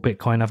sending people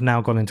Bitcoin, I've now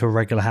gone into a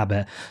regular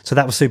habit. So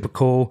that was super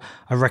cool.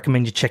 I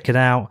recommend you check it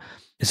out.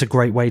 It's a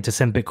great way to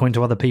send Bitcoin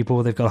to other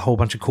people. They've got a whole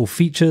bunch of cool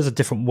features of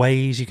different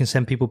ways you can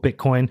send people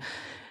Bitcoin.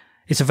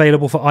 It's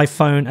available for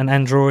iPhone and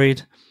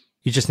Android.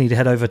 You just need to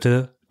head over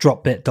to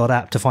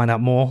dropbit.app to find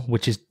out more,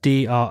 which is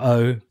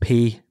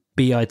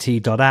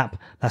dropbit.app.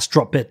 That's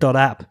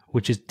dropbit.app,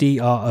 which is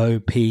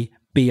dropbit.app.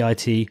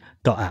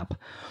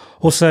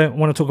 Also, I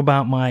want to talk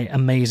about my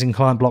amazing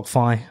client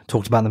BlockFi.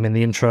 Talked about them in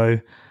the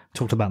intro,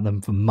 talked about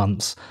them for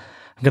months.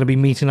 I'm going to be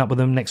meeting up with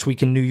them next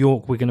week in New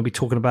York. We're going to be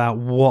talking about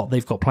what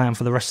they've got planned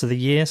for the rest of the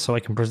year, so I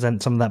can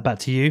present some of that back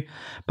to you.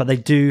 But they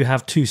do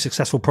have 2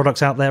 successful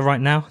products out there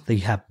right now. They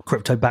have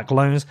crypto-backed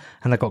loans,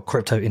 and they've got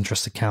crypto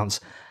interest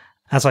accounts.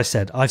 As I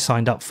said, I've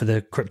signed up for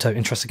the crypto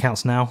interest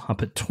accounts now. I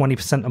put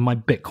 20% of my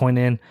Bitcoin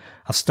in.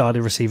 I've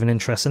started receiving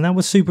interest, and that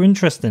was super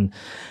interesting.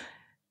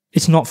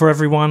 It's not for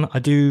everyone. I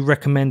do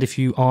recommend, if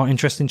you are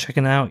interested in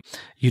checking out,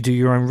 you do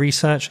your own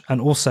research,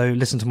 and also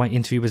listen to my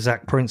interview with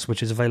Zach Prince,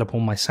 which is available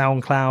on my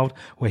SoundCloud,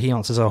 where he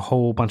answers a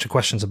whole bunch of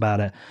questions about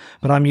it.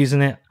 But I'm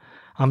using it.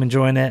 I'm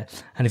enjoying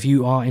it. And if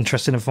you are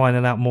interested in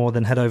finding out more,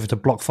 then head over to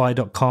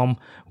blockfi.com,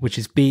 which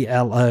is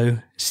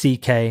blockfi.com.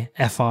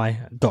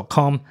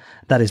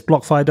 That is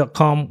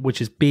blockfi.com, which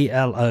is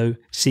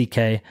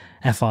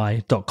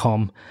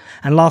blockfi.com.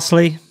 And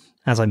lastly,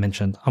 as I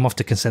mentioned, I'm off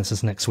to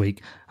Consensus next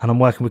week, and I'm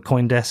working with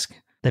CoinDesk.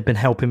 They've been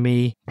helping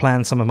me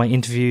plan some of my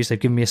interviews. They've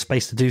given me a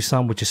space to do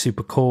some, which is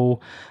super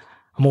cool.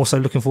 I'm also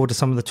looking forward to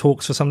some of the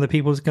talks for some of the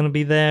people who's going to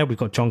be there. We've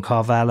got John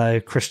Carvalho,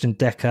 Christian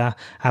Decker,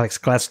 Alex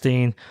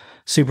Gladstein,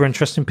 super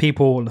interesting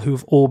people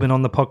who've all been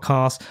on the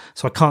podcast.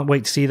 So I can't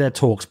wait to see their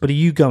talks. But are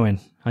you going?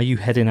 Are you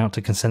heading out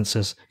to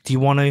Consensus? Do you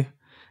want to?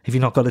 If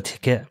you've not got a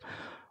ticket,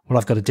 well,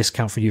 I've got a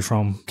discount for you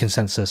from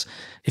Consensus.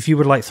 If you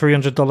would like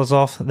 $300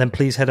 off, then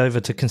please head over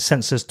to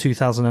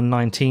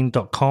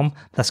consensus2019.com.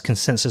 That's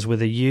consensus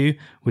with a U,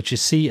 which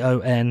is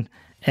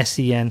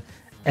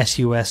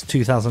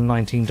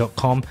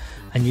CONSENSUS2019.com,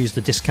 and use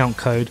the discount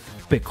code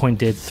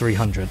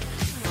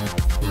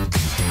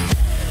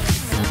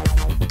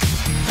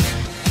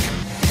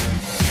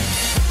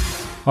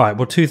BitcoinDid300. All right,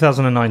 well,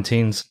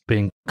 2019's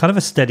been kind of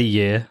a steady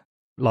year.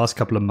 Last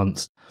couple of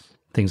months,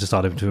 things are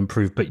starting to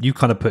improve, but you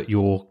kind of put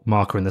your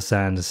marker in the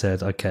sand and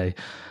said, okay,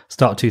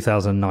 start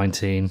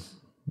 2019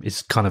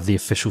 is kind of the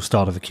official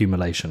start of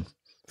accumulation.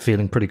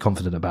 Feeling pretty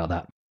confident about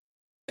that.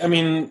 I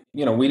mean,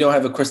 we don't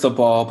have a crystal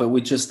ball, but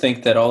we just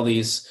think that all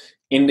these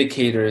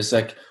indicators,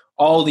 like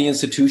all the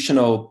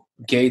institutional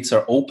gates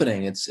are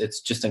opening.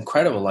 It's just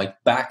incredible. Like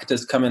BACT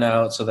is coming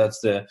out. So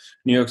that's the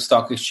New York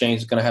Stock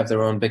Exchange is going to have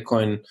their own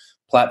Bitcoin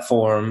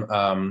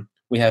platform.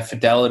 We have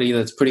Fidelity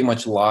that's pretty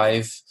much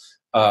live.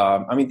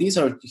 I mean, these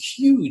are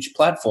huge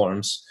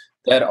platforms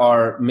that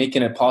are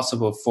making it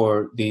possible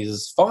for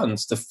these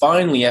funds to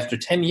finally, after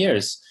 10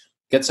 years,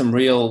 get some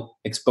real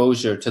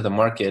exposure to the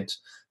market.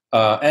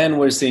 And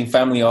we're seeing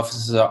family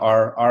offices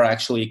are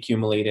actually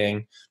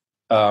accumulating.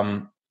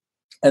 And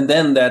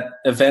then that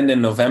event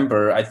in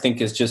November, I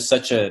think, is just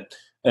such an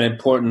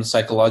important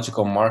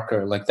psychological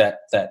marker, like that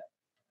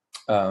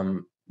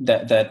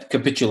that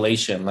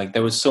capitulation. Like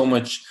there was so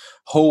much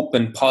hope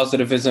and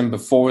positivism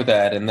before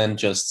that, and then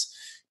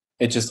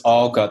it just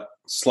all got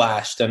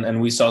slashed,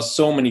 and we saw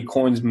so many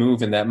coins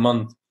move in that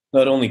month.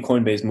 Not only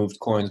Coinbase moved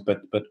coins,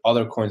 but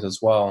other coins as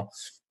well.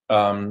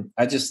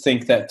 I just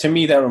think that, to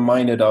me, that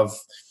reminded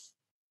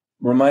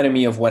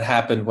me of what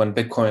happened when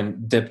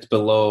Bitcoin dipped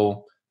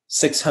below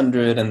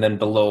 600 and then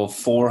below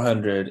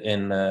 400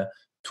 in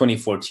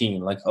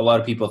 2014. Like a lot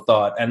of people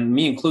thought, and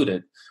me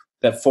included,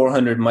 that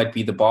 400 might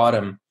be the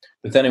bottom,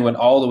 but then it went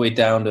all the way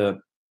down to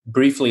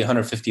briefly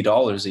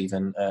 $150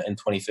 even in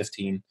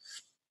 2015.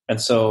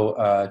 And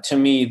so to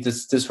me,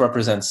 this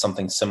represents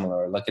something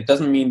similar. Like it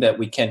doesn't mean that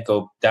we can't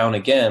go down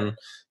again,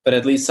 but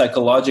at least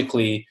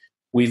psychologically,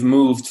 we've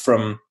moved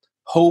from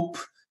hope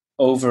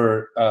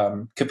over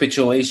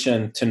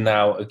capitulation to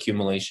now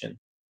accumulation.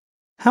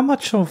 How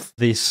much of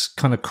this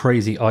kind of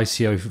crazy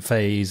ICO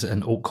phase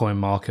and altcoin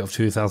market of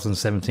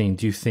 2017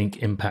 do you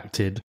think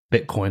impacted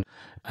Bitcoin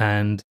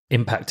and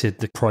impacted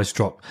the price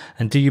drop?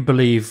 And do you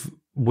believe,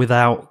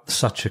 without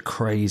such a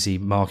crazy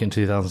market in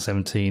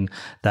 2017,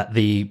 that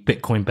the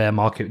Bitcoin bear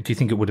market, do you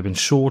think it would have been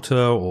shorter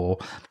or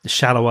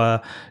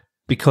shallower?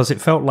 Because it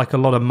felt like a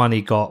lot of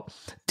money got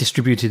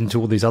distributed into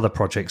all these other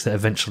projects that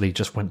eventually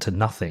just went to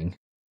nothing.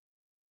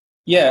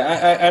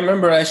 Yeah, I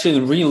remember I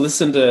actually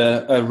re-listened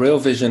to a Real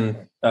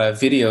Vision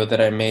video that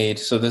I made.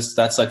 So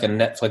that's like a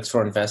Netflix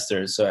for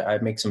investors. So I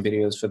make some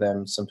videos for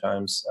them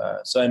sometimes.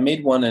 So I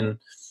made one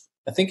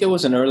I think it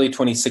was in early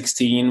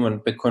 2016 when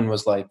Bitcoin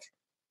was like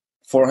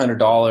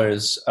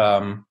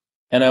 $400.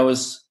 And I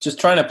was just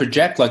trying to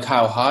project like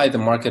how high the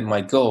market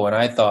might go. And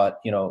I thought,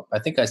 I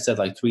think I said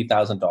like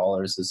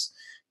 $3,000 is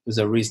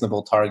a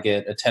reasonable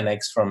target, a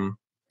 10x from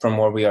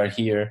where we are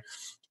here.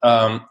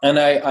 And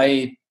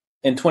I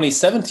in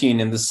 2017,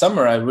 in the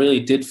summer, I really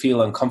did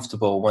feel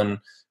uncomfortable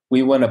when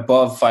we went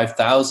above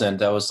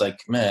 5,000. I was like,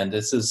 man,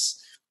 this,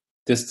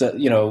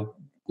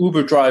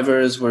 Uber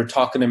drivers were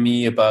talking to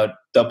me about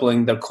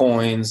doubling their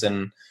coins.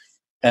 And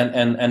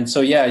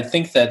so, yeah, I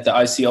think that the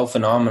ICO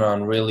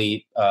phenomenon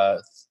really,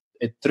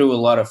 it threw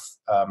a lot of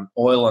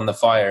oil on the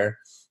fire.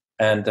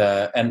 And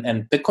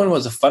Bitcoin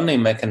was a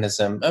funding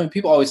mechanism. I mean,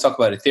 people always talk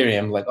about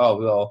Ethereum, like, oh,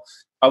 well,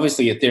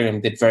 obviously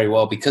Ethereum did very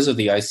well because of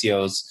the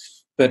ICOs,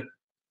 but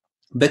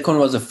Bitcoin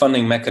was a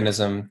funding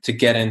mechanism to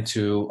get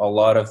into a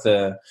lot of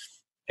the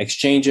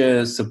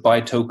exchanges, to buy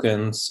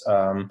tokens.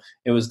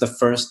 It was the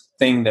first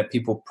thing that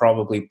people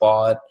probably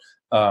bought.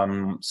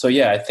 So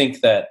yeah, I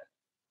think that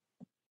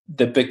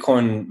the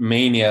Bitcoin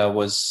mania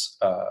was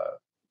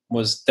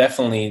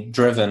definitely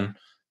driven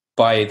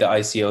by the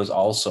ICOs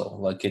also.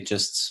 Like it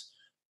just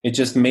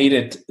made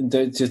it,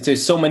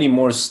 there's so many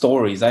more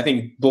stories. I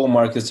think bull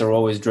markets are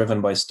always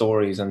driven by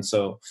stories. And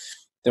so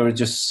there were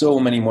just so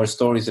many more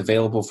stories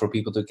available for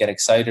people to get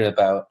excited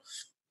about,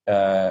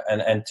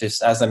 and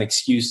just as an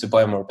excuse to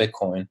buy more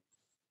Bitcoin.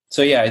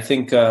 So yeah, I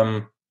think,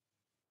 and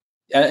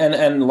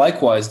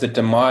likewise, the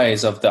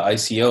demise of the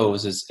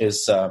ICOs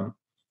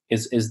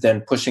is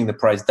then pushing the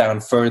price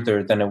down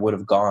further than it would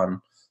have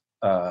gone.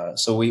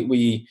 So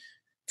we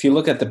if you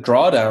look at the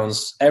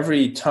drawdowns,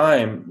 every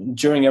time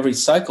during every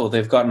cycle,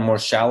 they've gotten more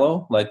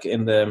shallow. Like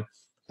in the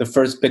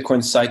first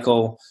Bitcoin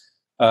cycle,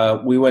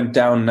 we went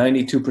down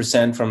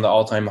 92% from the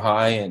all-time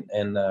high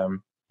in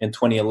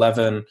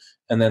 2011,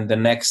 and then the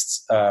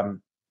next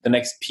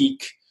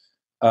peak,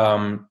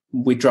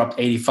 we dropped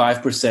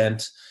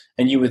 85%.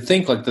 And you would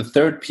think, like the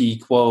third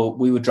peak, well,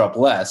 we would drop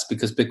less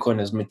because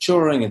Bitcoin is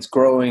maturing, it's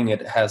growing,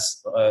 it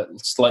has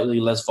slightly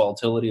less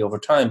volatility over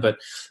time, but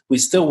we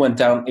still went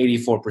down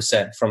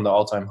 84% from the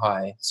all-time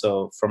high.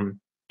 So from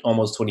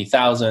almost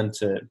 20,000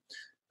 to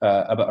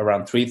about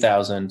around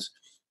 3,000.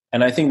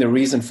 And I think the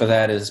reason for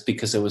that is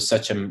because it was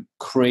such a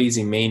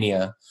crazy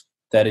mania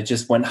that it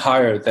just went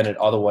higher than it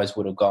otherwise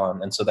would have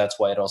gone. And so that's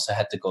why it also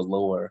had to go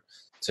lower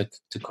to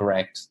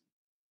correct.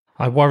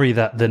 I worry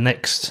that the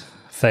next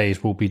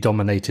phase will be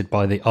dominated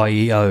by the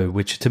IEO,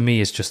 which to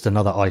me is just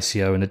another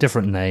ICO in a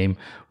different name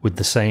with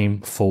the same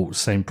faults,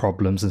 same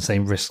problems, and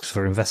same risks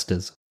for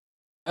investors.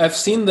 I've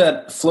seen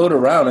that float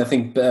around. I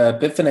think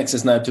Bitfinex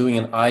is now doing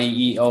an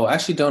IEO. I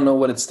actually don't know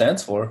what it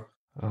stands for.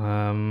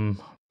 I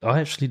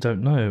actually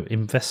don't know.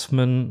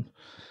 Investment.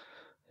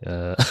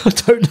 I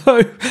don't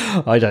know.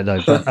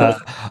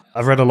 But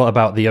I've read a lot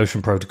about the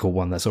Ocean Protocol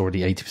one that's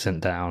already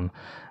 80% down.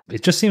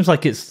 It just seems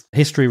like it's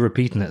history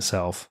repeating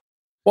itself.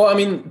 Well, I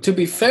mean, to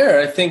be fair,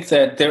 I think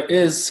that there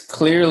is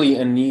clearly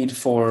a need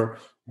for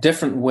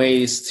different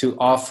ways to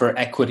offer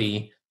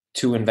equity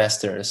to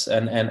investors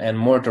and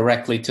more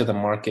directly to the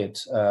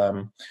market.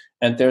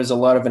 And there's a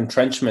lot of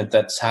entrenchment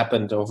that's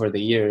happened over the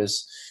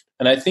years.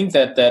 And I think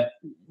that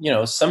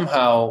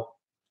somehow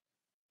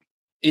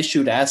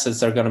issued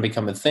assets are going to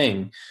become a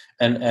thing.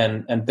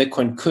 And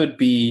Bitcoin could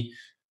be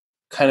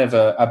kind of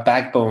a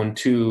backbone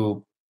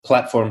to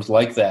platforms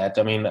like that.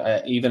 I mean,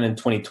 even in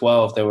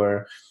 2012, there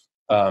were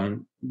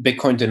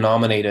Bitcoin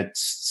denominated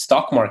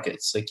stock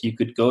markets. Like you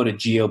could go to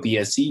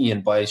GOBSE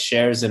and buy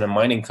shares in a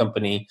mining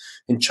company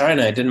in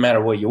China. It didn't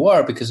matter where you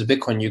are because of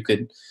Bitcoin, you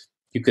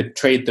could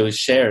trade those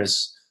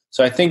shares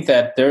So I think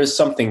that there is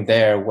something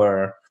there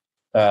where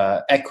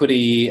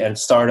equity and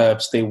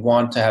startups, they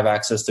want to have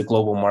access to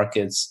global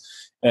markets.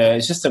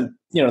 It's just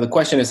the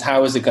question is,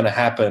 how is it going to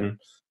happen,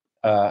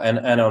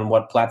 and on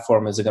what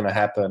platform is it going to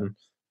happen?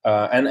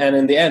 And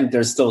in the end,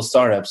 there's still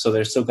startups, so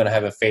they're still going to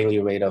have a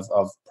failure rate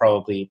of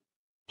probably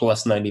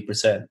plus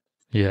 90%.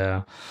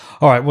 Yeah.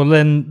 All right. Well,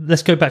 then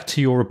let's go back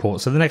to your report.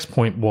 So the next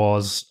point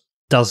was,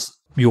 does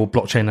your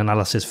blockchain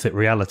analysis fit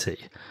reality?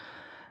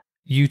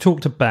 You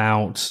talked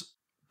about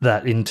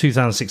that in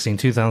 2016,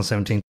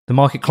 2017, the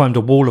market climbed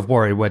a wall of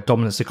worry where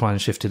dominance decline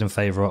shifted in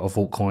favor of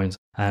altcoins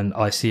and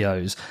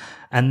ICOs.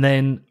 And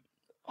then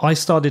I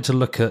started to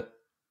look at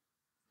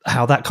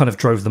how that kind of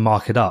drove the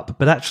market up.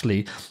 But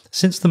actually,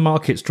 since the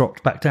market's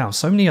dropped back down,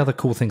 so many other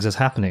cool things is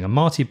happening. And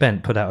Marty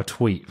Bent put out a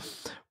tweet.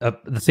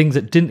 The things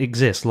that didn't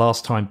exist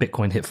last time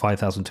Bitcoin hit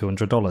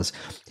 $5,200.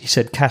 He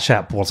said Cash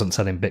App wasn't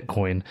selling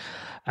Bitcoin.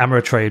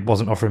 Ameritrade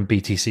wasn't offering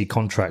BTC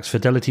contracts.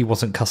 Fidelity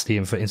wasn't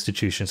custodying for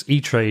institutions.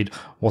 E-Trade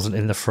wasn't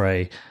in the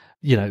fray.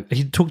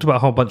 He talked about a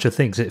whole bunch of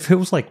things. It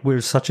feels like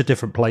we're such a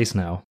different place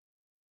now.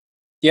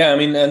 Yeah, I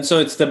mean, and so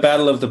it's the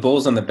battle of the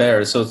bulls and the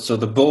bears. So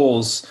the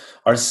bulls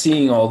are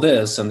seeing all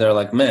this and they're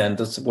like, man,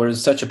 we're in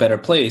such a better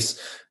place.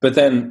 But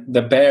then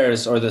the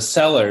bears, or the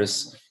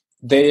sellers,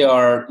 they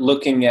are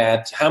looking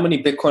at how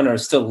many Bitcoin are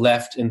still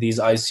left in these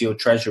ICO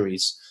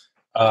treasuries.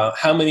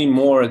 How many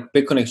more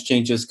Bitcoin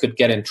exchanges could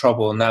get in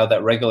trouble now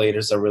that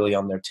regulators are really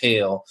on their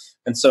tail?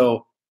 And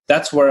so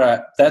that's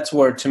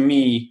where to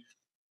me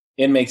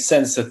it makes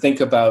sense to think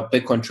about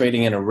Bitcoin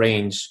trading in a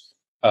range.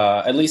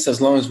 At least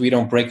as long as we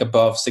don't break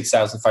above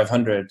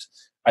 6,500,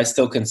 I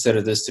still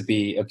consider this to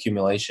be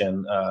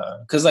accumulation.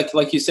 Because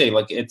like you say,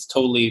 like it's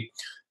totally,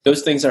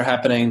 those things are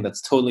happening.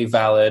 That's totally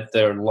valid.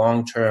 They're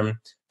long-term,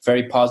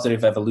 very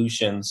positive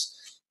evolutions.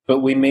 But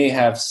we may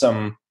have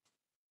some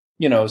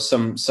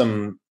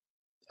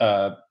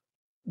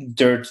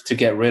dirt to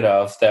get rid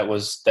of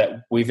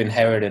that we've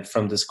inherited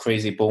from this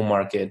crazy bull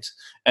market,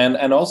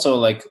 and also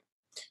like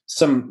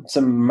some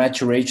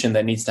maturation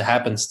that needs to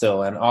happen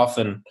still. And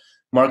often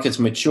markets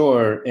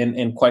mature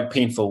in quite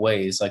painful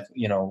ways, like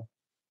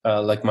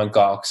like Mt.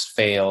 Gox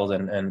failed,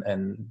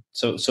 and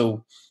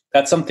so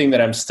that's something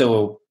that I'm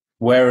still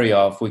wary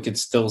of. We could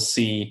still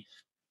see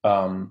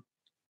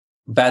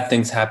bad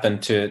things happen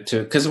to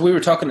because we were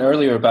talking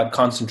earlier about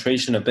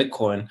concentration of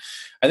Bitcoin.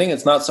 I think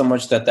it's not so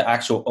much that the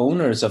actual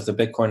owners of the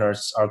Bitcoin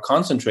are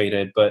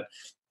concentrated, but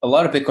a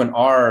lot of Bitcoin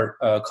are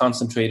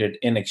concentrated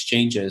in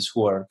exchanges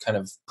who are kind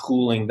of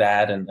pooling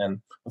that,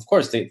 and of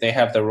course they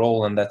have their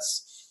role, and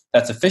that's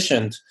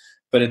efficient,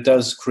 but it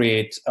does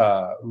create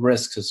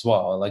risks as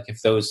well. Like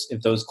if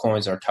those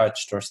coins are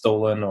touched or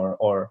stolen,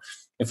 or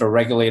if a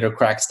regulator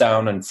cracks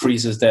down and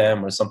freezes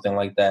them or something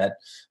like that,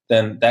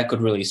 then that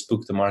could really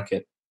spook the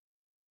market.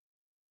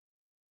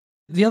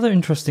 The other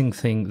interesting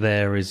thing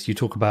there is you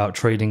talk about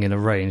trading in a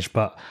range,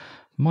 but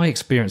my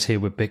experience here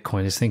with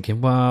Bitcoin is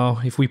thinking,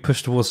 well, if we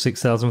push towards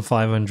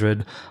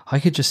 6,500, I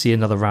could just see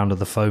another round of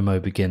the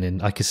FOMO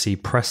beginning. I could see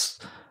press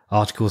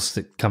articles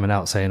coming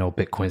out saying, oh,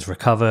 Bitcoin's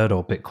recovered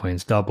or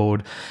Bitcoin's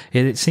doubled.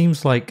 It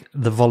seems like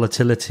the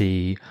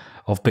volatility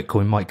of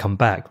Bitcoin might come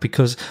back,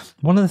 because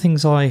one of the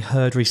things I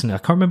heard recently, I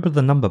can't remember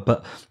the number,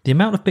 but the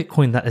amount of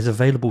Bitcoin that is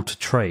available to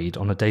trade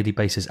on a daily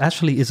basis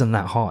actually isn't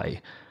that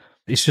high.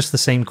 It's just the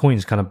same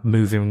coins kind of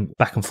moving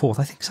back and forth.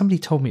 I think somebody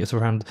told me it's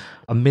around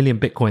 1 million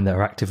Bitcoin that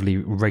are actively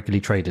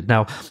regularly traded.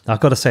 Now, I've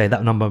got to say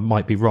that number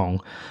might be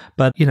wrong,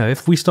 but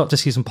if we start to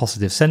see some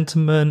positive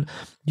sentiment,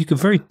 you could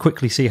very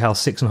quickly see how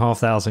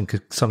 6,500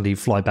 could suddenly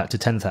fly back to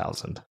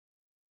 10,000.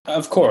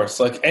 Of course,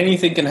 like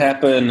anything can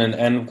happen,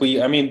 and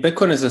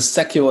Bitcoin is a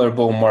secular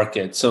bull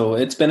market, so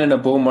it's been in a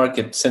bull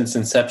market since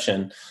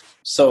inception.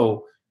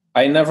 So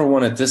I never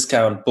want to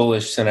discount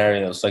bullish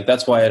scenarios. Like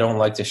that's why I don't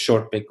like to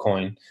short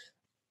Bitcoin.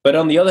 But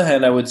on the other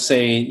hand, I would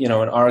say, an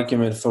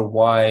argument for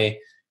why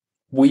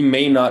we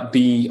may not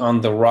be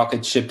on the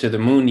rocket ship to the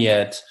moon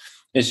yet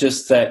is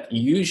just that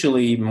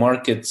usually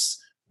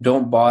markets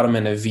don't bottom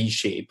in a V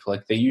shape.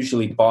 Like they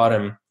usually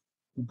bottom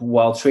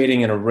while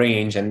trading in a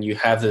range, and you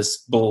have this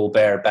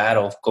bull-bear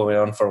battle going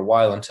on for a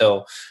while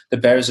until the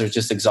bears are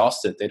just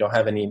exhausted. They don't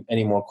have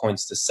any more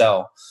coins to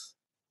sell.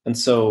 And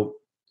so,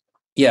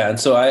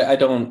 I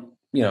don't,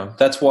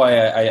 that's why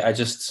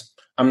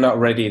I'm not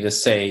ready to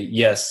say,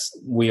 yes,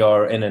 we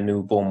are in a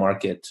new bull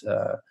market.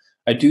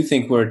 I do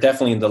think we're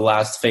definitely in the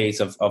last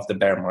phase of the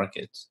bear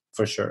market,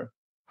 for sure.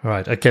 All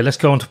right. Okay, let's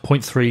go on to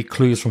point 3,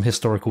 clues from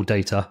historical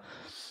data.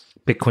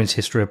 Bitcoin's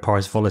history of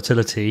price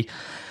volatility.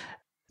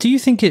 Do you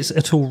think it's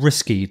at all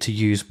risky to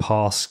use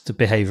past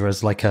behavior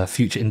as like a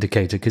future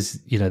indicator? Because,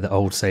 the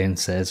old saying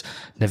says,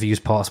 never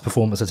use past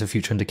performance as a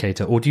future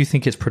indicator. Or do you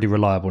think it's pretty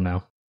reliable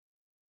now?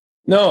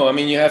 No,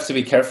 you have to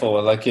be careful.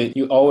 Like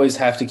you always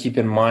have to keep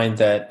in mind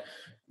that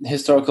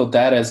historical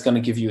data is going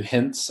to give you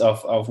hints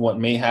of what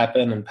may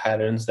happen and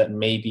patterns that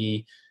may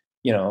be,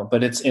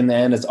 but it's in the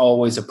end, it's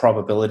always a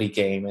probability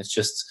game. It's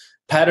just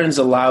patterns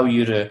allow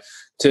you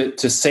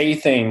to say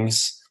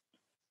things,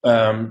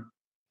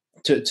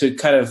 to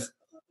kind of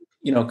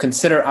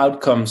consider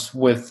outcomes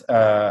with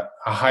a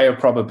higher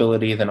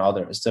probability than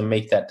others to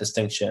make that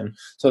distinction,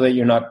 so that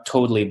you're not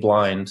totally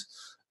blind.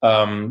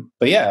 But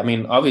yeah, I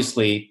mean,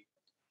 obviously,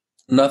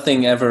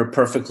 nothing ever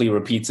perfectly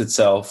repeats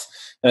itself,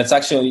 and it's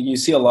actually, you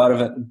see a lot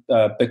of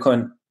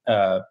Bitcoin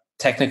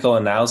technical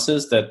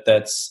analysis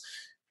that's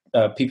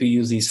people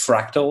use these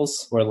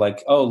fractals, where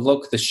like, oh,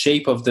 look, the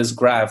shape of this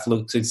graph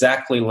looks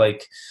exactly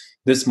like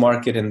this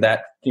market in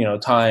that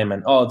time,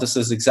 and oh, this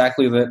is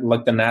exactly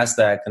like the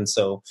Nasdaq, and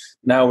so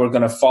now we're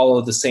going to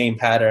follow the same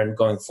pattern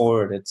going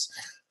forward. It's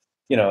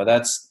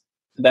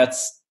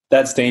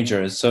that's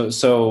dangerous.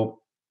 So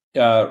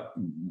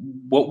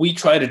what we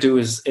try to do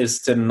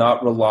is to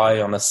not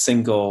rely on a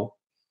single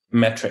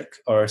metric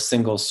or a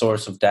single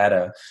source of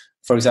data.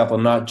 For example,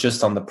 not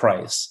just on the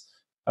price.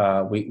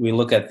 We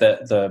look at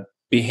the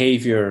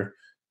behavior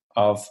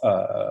of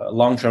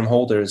long-term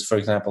holders, for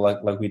example,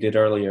 like we did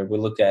earlier. We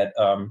look at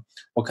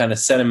what kind of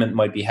sentiment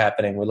might be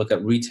happening. We look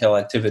at retail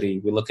activity.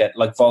 We look at,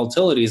 like,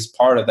 volatility is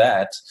part of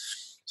that.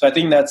 So I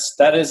think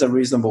that is a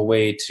reasonable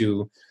way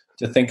to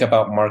think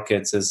about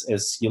markets.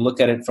 Is you look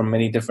at it from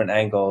many different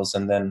angles,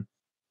 and then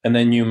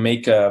you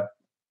make an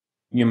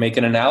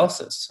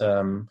analysis.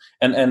 And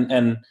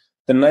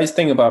the nice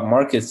thing about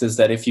markets is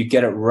that if you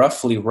get it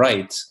roughly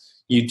right,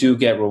 you do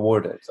get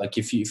rewarded. Like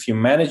if you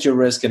manage your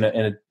risk in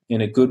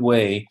a good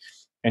way,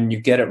 and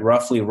you get it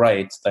roughly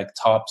right, like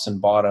tops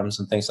and bottoms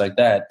and things like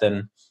that,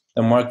 then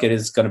the market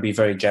is going to be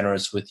very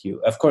generous with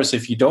you. Of course,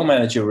 if you don't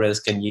manage your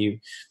risk and you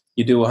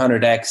do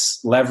 100x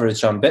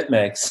leverage on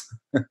BitMEX,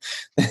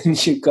 then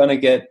you're going to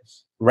get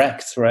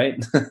wrecked,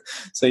 right?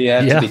 So you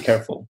have to be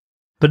careful.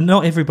 But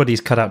not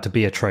everybody's cut out to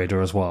be a trader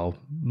as well.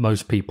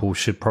 Most people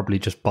should probably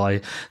just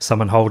buy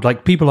some and hold.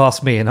 Like, people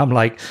ask me, and I'm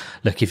like,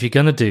 look, if you're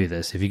going to do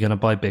this, if you're going to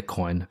buy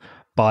Bitcoin,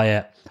 buy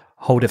it,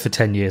 hold it for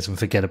 10 years and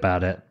forget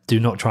about it. Do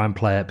not try and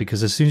play it,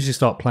 because as soon as you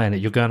start playing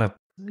it, you're going to,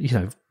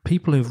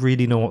 people who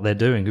really know what they're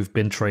doing, who've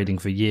been trading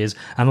for years,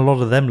 and a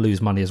lot of them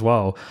lose money as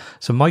well.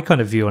 So my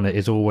kind of view on it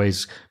is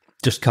always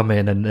just come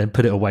in and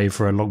put it away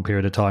for a long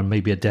period of time,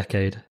 maybe a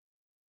decade.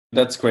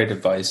 That's great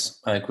advice.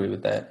 I agree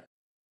with that.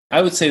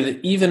 I would say that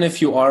even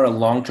if you are a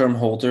long-term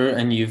holder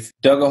and you've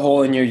dug a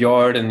hole in your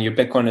yard and your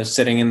Bitcoin is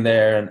sitting in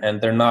there, and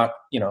they're not,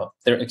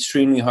 they're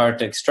extremely hard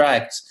to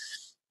extract,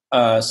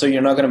 so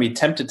you're not going to be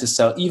tempted to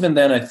sell. Even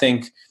then, I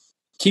think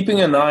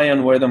keeping an eye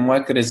on where the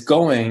market is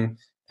going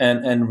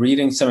and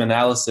reading some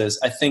analysis,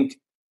 I think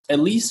at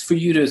least for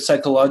you to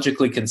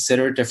psychologically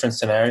consider different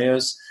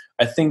scenarios,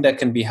 I think that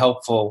can be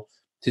helpful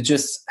to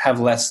just have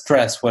less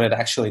stress when it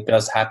actually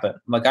does happen.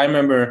 Like, I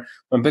remember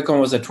when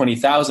Bitcoin was at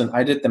 20,000,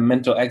 I did the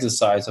mental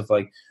exercise of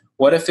like,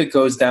 what if it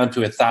goes down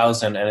to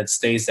 1,000 and it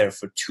stays there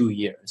for 2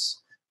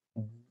 years?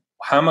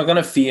 How am I going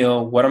to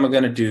feel? What am I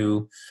going to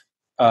do?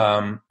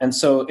 And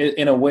so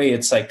in a way,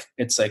 it's like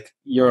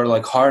you're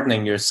like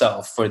hardening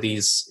yourself for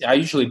these. I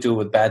usually do it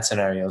with bad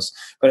scenarios,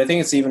 but I think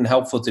it's even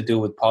helpful to do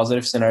with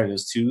positive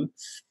scenarios too,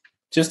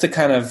 just to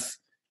kind of,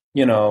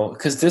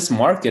 because this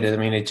market, I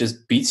mean, it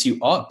just beats you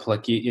up.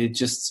 Like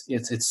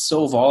it's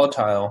so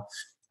volatile.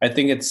 I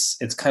think it's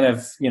kind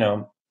of,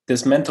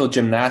 this mental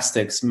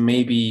gymnastics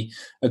may be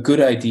a good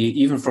idea,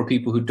 even for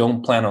people who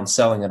don't plan on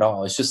selling at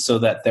all. It's just so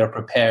that they're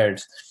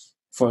prepared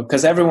for,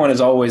 because everyone is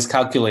always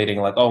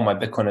calculating like, oh, my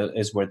Bitcoin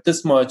is worth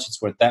this much,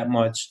 it's worth that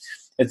much.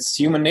 It's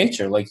human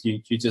nature. Like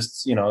you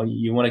just,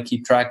 you want to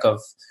keep track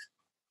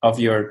of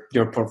your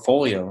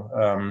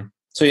portfolio.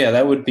 So yeah,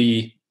 that would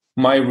be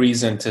my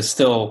reason to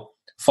still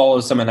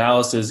follow some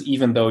analysis,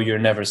 even though you're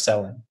never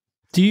selling.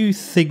 Do you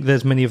think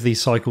there's many of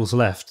these cycles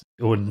left,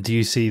 or do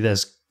you see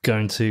there's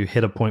going to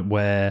hit a point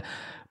where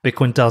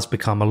Bitcoin does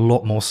become a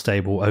lot more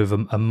stable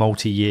over a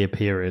multi-year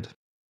period?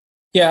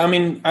 Yeah, I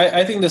mean,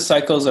 I think the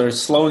cycles are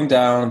slowing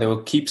down. They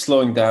will keep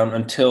slowing down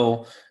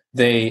until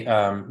they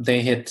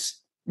hit,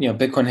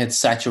 Bitcoin hits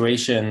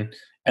saturation,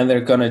 and they're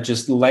going to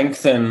just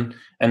lengthen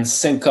and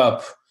sync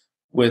up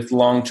with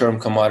long-term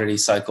commodity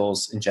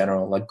cycles in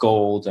general, like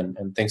gold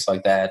and things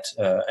like that,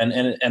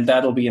 and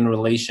that'll be in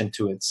relation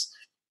to its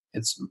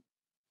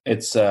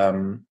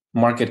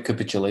market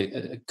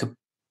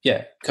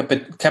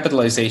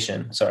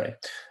capitalization. Sorry,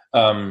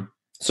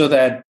 so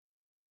that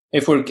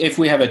if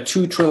we have a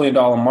 $2 trillion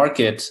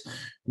market,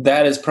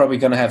 that is probably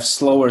going to have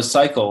slower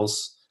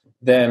cycles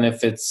than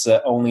if it's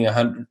only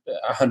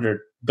 $100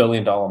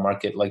 billion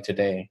market like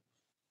today.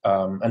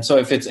 And so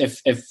if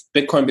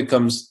Bitcoin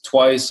becomes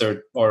twice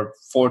or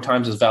 4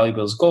 times as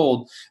valuable as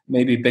gold,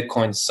 maybe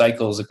Bitcoin's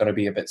cycles are going to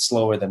be a bit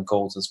slower than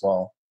gold's as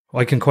well.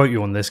 I can quote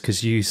you on this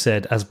because you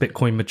said, as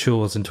Bitcoin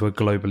matures into a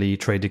globally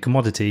traded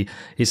commodity,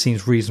 it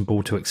seems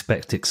reasonable to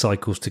expect its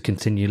cycles to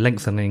continue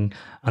lengthening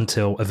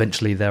until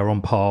eventually they're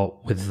on par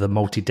with the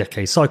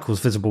multi-decade cycles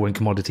visible in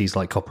commodities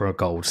like copper or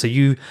gold. So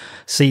you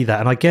see that.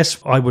 And I guess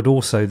I would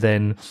also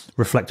then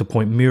reflect a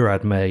point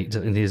Murad made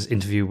in his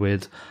interview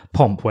with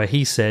Pomp, where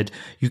he said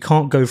you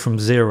can't go from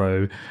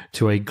zero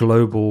to a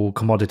global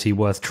commodity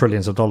worth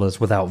trillions of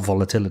dollars without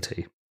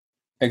volatility.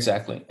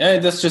 Exactly.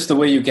 And that's just the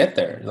way you get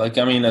there. Like,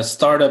 I mean, a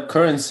startup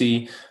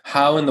currency,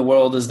 how in the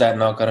world is that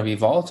not going to be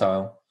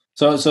volatile?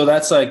 So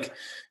that's like,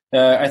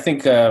 I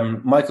think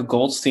Michael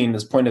Goldstein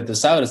has pointed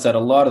this out, is that a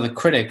lot of the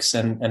critics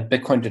and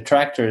Bitcoin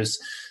detractors,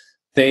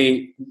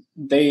 they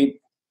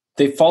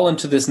fall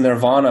into this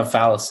nirvana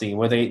fallacy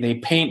where they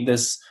paint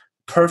this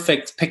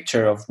perfect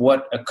picture of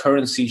what a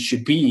currency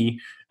should be,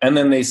 and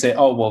then they say,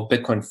 oh well,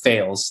 Bitcoin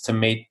fails to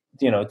meet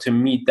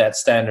that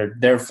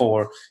standard,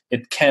 therefore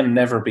it can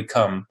never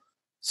become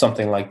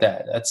something like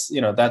that. That's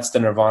the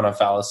nirvana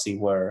fallacy,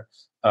 where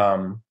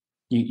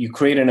you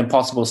create an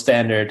impossible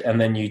standard, and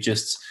then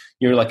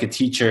you're like a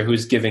teacher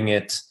who's giving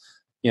it,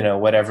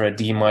 whatever, a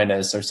D-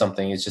 or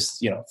something. It's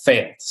just,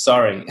 failed.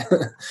 Sorry.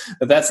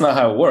 But that's not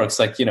how it works.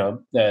 Like,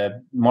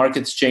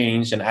 markets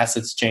change and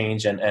assets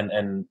change and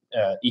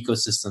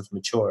ecosystems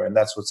mature. And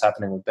that's what's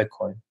happening with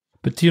Bitcoin.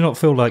 But do you not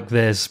feel like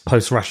there's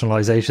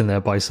post-rationalization there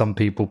by some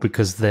people,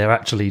 because they're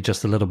actually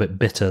just a little bit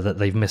bitter that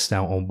they've missed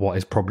out on what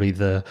is probably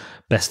the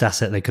best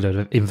asset they could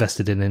have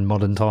invested in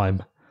modern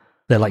time?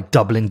 They're like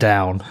doubling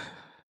down.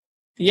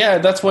 Yeah,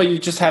 that's why you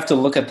just have to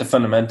look at the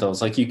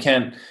fundamentals. Like, you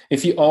can't,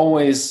 if you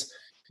always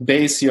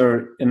base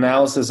your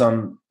analysis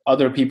on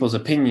other people's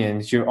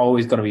opinions, you're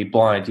always going to be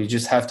blind. You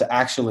just have to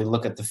actually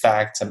look at the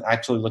facts and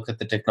actually look at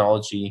the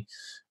technology.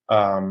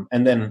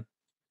 And then,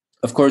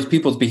 of course,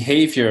 people's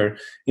behavior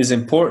is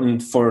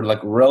important for like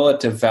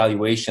relative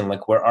valuation,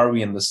 like where are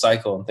we in the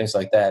cycle and things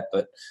like that.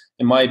 But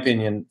in my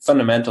opinion,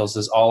 fundamentals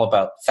is all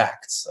about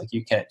facts. Like,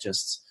 you can't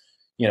just,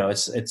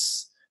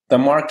 it's the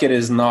market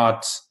is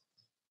not,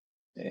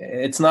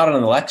 it's not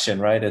an election,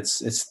 right?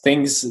 It's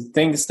things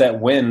that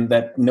win,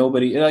 that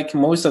nobody, like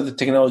most of the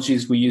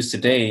technologies we use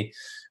today,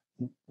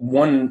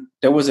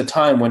 there was a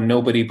time when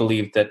nobody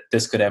believed that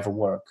this could ever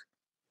work.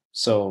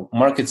 So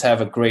markets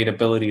have a great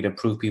ability to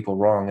prove people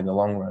wrong in the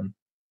long run.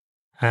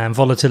 And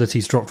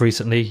volatility's dropped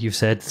recently, you've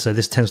said, so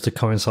this tends to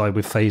coincide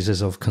with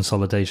phases of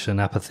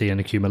consolidation, apathy, and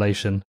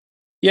accumulation.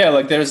 Yeah,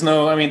 like there's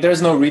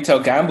no retail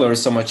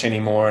gamblers so much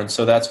anymore, and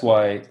so that's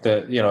why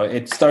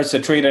it starts to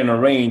trade in a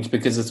range,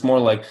 because it's more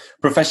like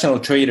professional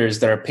traders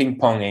that are ping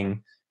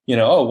ponging.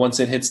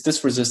 Once it hits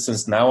this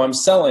resistance, now I'm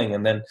selling,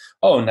 and then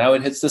now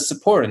it hits this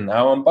support, and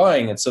now I'm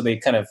buying, and so they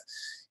kind of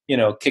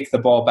kick the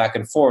ball back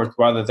and forth,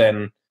 rather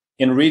than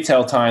in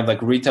retail time, like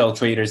retail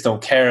traders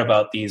don't care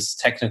about these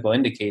technical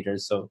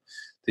indicators, so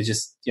they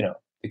just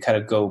they kind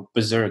of go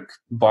berserk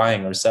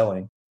buying or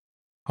selling.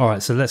 All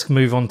right, so let's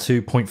move on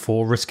to point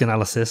 4, risk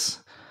analysis.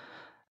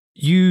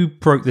 You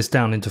broke this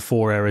down into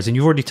 4 areas, and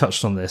you've already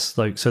touched on this.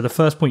 So the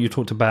first point you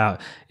talked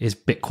about is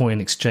Bitcoin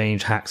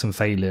exchange hacks and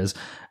failures,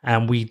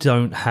 and we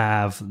don't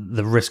have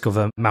the risk of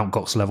a Mt.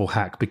 Gox level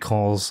hack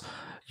because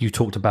you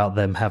talked about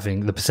them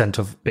having the percent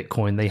of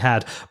Bitcoin they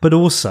had, but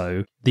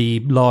also the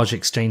large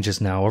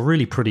exchanges now are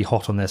really pretty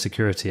hot on their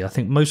security. I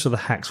think most of the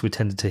hacks we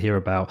tended to hear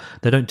about,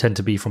 they don't tend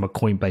to be from a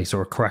Coinbase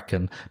or a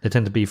Kraken. They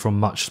tend to be from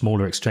much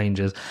smaller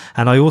exchanges.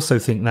 And I also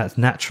think that's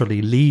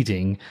naturally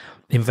leading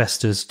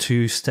investors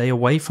to stay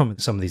away from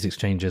some of these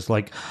exchanges.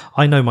 Like,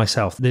 I know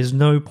myself, there's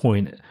no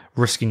point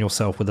risking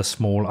yourself with a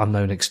small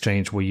unknown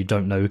exchange where you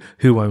don't know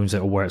who owns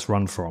it or where it's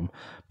run from.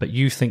 But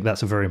you think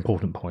that's a very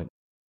important point.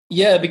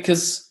 Yeah,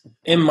 because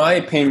in my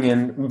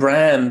opinion,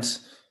 brand,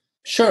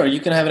 sure, you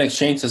can have an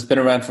exchange that's been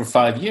around for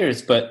 5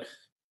 years, but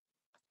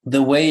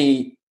the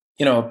way,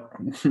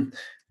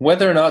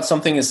 whether or not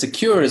something is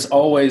secure is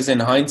always in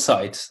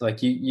hindsight.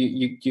 Like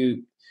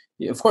you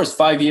of course,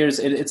 5 years,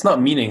 it's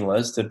not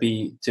meaningless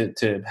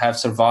to have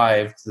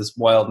survived this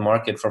wild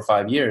market for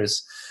 5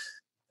 years.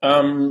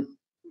 But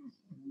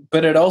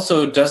it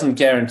also doesn't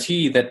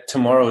guarantee that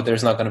tomorrow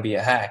there's not going to be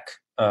a hack.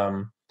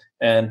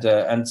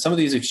 And some of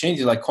these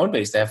exchanges like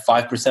Coinbase, they have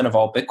 5% of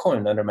all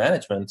Bitcoin under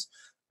management.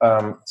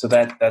 So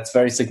that's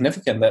very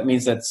significant. That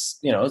means that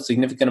a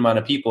significant amount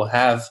of people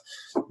have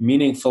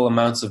meaningful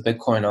amounts of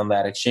Bitcoin on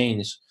that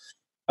exchange.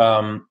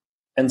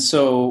 And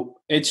so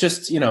it's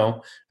just,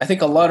 I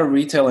think a lot of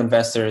retail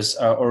investors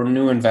or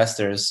new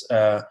investors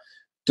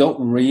don't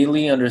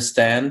really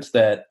understand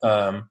that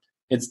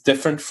it's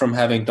different from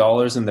having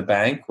dollars in the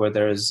bank, where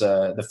there's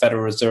the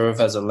Federal Reserve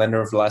as a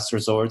lender of last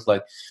resort.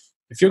 Like,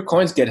 if your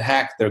coins get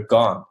hacked, they're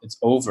gone. It's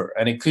over.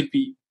 And it could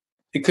be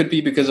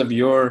because of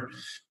you're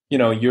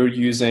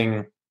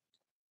using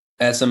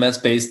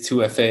SMS-based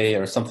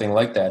 2FA or something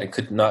like that. It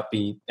could not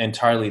be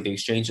entirely the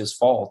exchange's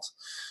fault.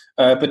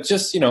 But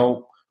just,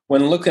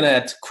 when looking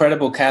at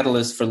credible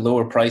catalysts for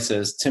lower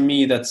prices, to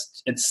me,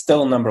 it's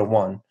still number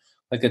one.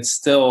 Like, it's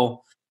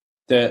still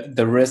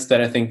the risk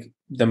that I think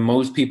the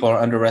most people are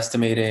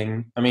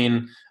underestimating. I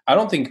mean, I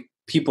don't think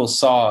people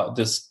saw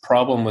this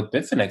problem with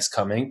Bitfinex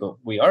coming, but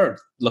we are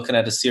looking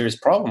at a serious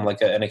problem,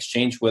 like an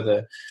exchange with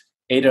a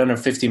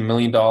 $850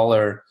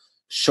 million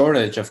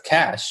shortage of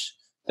cash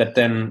that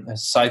then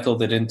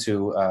cycled it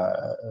into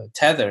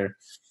Tether,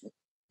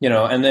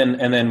 and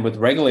then with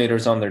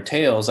regulators on their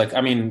tails. Like,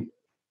 I mean,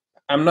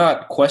 I'm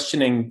not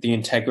questioning the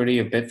integrity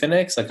of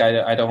Bitfinex. Like,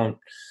 I don't,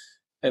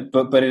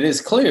 but it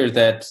is clear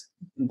that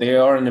they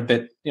are in a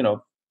bit,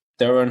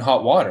 they're in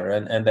hot water,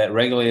 and that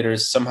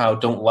regulators somehow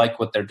don't like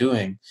what they're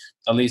doing,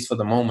 at least for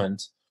the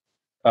moment.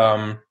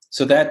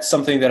 So that's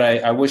something that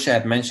I wish I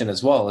had mentioned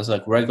as well, is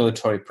like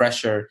regulatory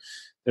pressure.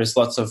 there's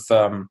lots of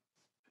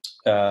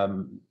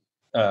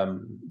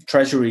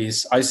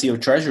treasuries,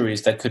 ICO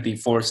treasuries that could be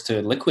forced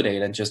to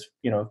liquidate and just,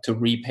 to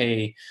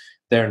repay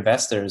their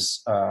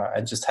investors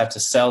and just have to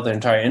sell their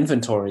entire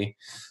inventory.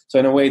 So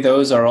in a way,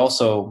 those are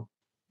also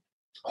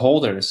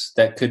holders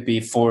that could be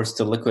forced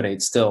to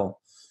liquidate still.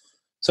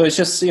 So it's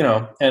just,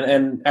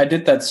 and I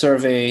did that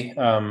survey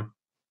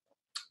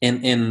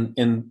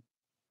in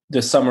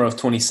the summer of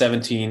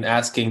 2017,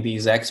 asking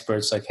these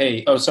experts like,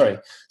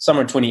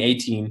 summer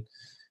 2018,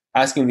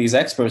 asking these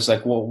experts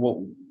like,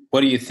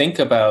 what do you think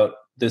about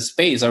this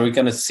space? Are we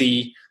going to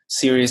see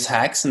serious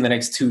hacks in the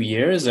next 2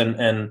 years?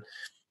 And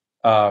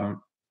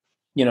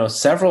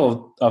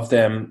several of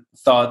them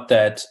thought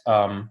that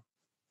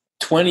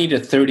 20 to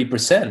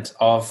 30%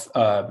 of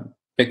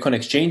Bitcoin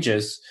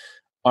exchanges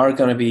are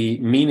going to be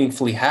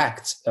meaningfully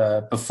hacked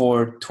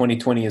before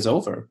 2020 is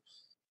over.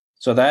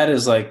 So that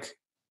is like,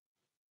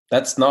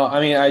 that's not,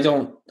 I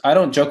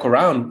don't joke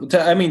around.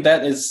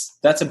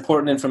 That's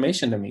important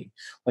information to me.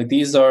 Like,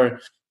 these are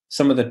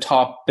some of the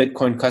top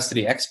Bitcoin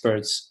custody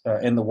experts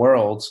in the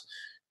world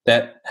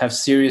that have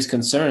serious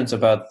concerns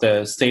about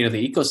the state of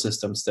the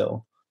ecosystem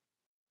still.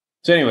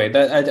 So anyway,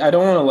 that I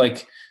don't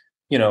want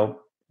to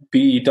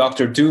be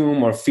Dr.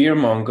 Doom or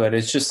fearmonger.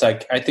 It's just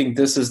like, I think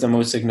this is the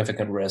most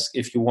significant risk.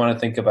 If you want to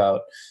think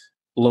about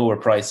lower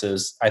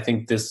prices, I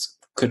think this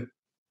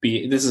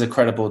is a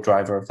credible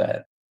driver of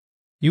that.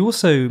 You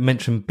also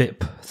mentioned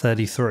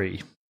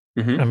BIP33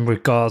 in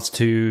regards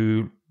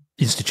to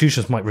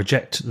institutions might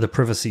reject the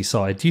privacy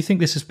side. Do you think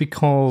this is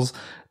because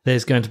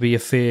there's going to be a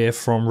fear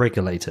from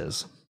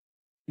regulators?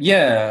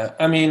 Yeah,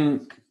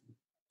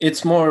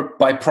 it's more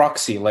by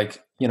proxy. Bitcoin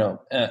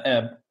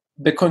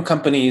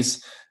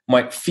companies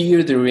might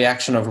fear the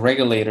reaction of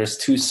regulators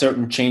to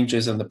certain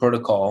changes in the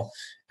protocol,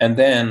 and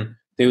then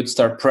they would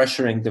start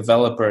pressuring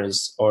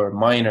developers or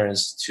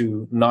miners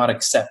to not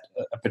accept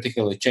a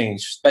particular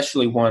change,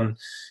 especially one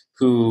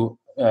who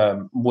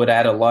would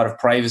add a lot of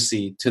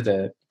privacy to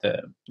the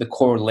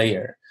core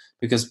layer.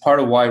 Because part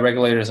of why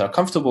regulators are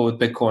comfortable with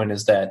Bitcoin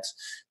is that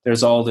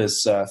there's all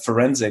this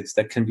forensics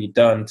that can be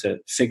done to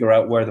figure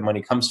out where the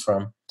money comes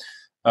from.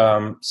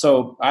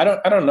 So I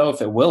don't know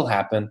if it will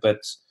happen, but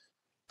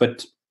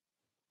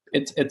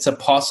it's a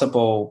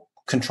possible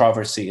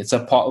controversy. It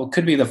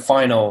could be the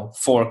final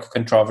fork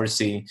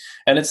controversy,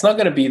 and it's not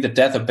going to be the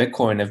death of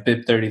Bitcoin if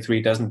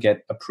BIP33 doesn't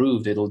get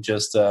approved. It'll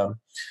just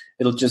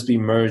be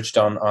merged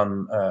on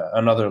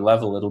another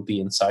level. It'll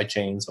be in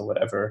sidechains or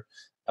whatever.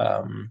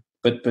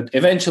 But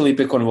eventually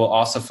Bitcoin will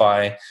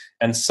ossify,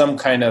 and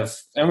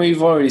and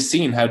we've already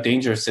seen how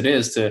dangerous it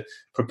is to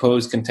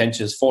propose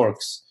contentious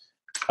forks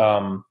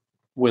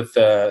with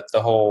the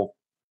whole,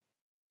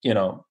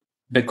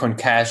 Bitcoin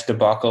Cash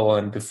debacle,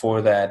 and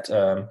before that,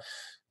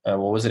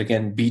 what was it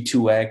again?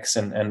 B2X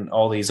and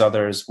all these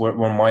others where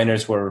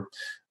miners were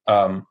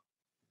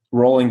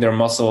rolling their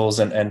muscles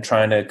and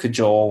trying to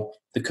cajole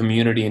the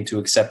community into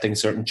accepting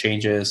certain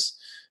changes.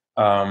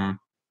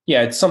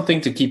 It's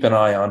something to keep an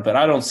eye on, but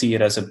I don't see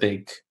it as a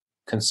big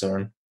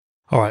concern.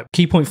 All right.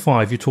 Key point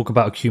 5, you talk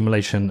about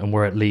accumulation and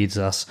where it leads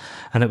us.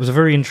 And it was a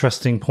very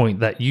interesting point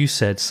that you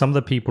said some of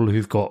the people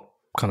who've got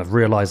kind of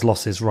realized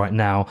losses right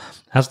now,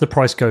 as the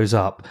price goes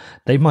up,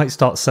 they might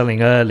start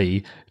selling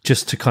early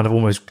just to kind of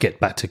almost get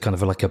back to kind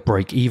of like a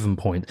break-even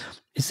point.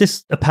 Is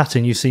this a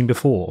pattern you've seen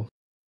before?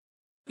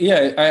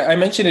 Yeah, I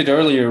mentioned it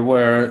earlier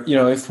where,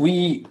 if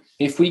we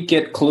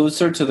get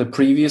closer to the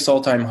previous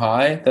all-time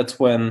high, that's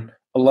when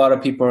a lot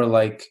of people are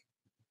like,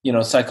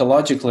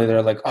 psychologically,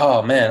 they're like,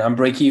 oh man, I'm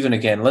break even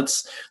again.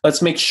 Let's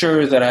make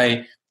sure that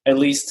I at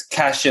least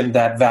cash in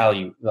that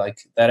value, like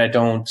that I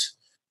don't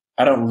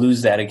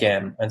lose that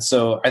again. And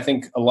so I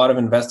think a lot of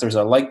investors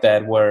are like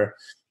that, where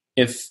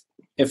if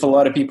a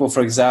lot of people,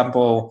 for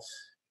example,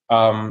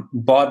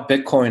 bought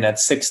Bitcoin at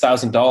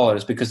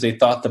 $6,000 because they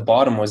thought the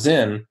bottom was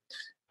in,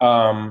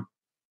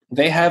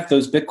 they have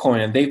those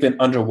Bitcoin and they've been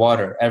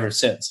underwater ever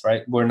since,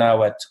 right? We're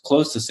now at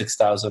close to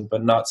 6,000,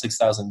 but not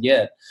 6,000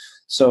 yet.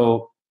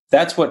 So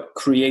that's what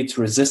creates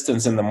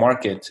resistance in the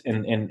market,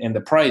 in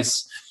the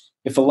price.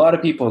 If a lot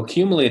of people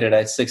accumulated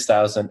at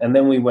 6,000 and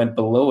then we went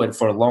below it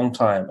for a long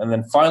time, and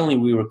then finally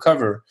we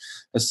recover,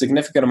 a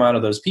significant amount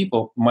of those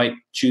people might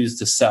choose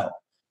to sell.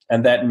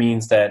 And that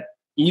means that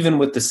even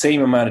with the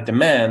same amount of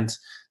demand,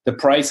 the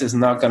price is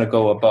not going to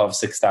go above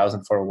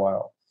 6,000 for a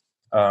while.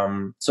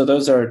 So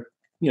those are,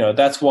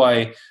 that's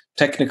why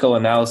technical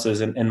analysis,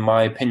 in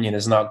my opinion,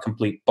 is not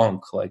complete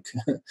bunk. Like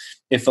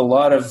if a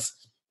lot of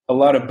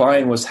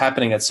buying was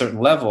happening at certain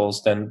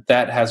levels, then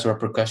that has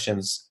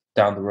repercussions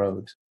down the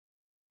road.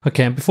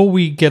 Okay, and before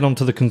we get on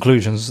to the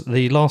conclusions,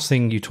 the last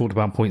thing you talked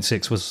about, point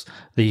 6, was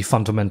the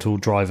fundamental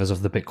drivers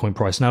of the Bitcoin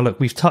price. Now,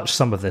 look, we've touched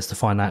some of this, the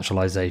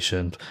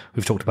financialization.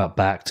 We've talked about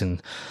backed and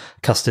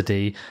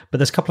custody, but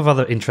there's a couple of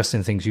other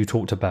interesting things you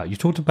talked about. You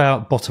talked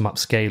about bottom-up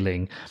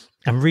scaling,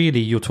 and really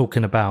you're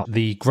talking about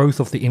the growth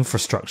of the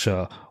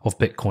infrastructure of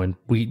Bitcoin.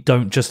 We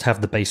don't just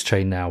have the base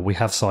chain now, we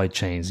have side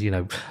chains.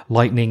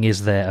 Lightning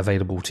is there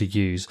available to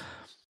use.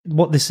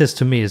 What this says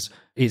to me is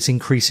it's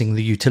increasing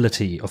the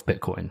utility of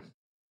Bitcoin.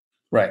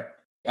 Right.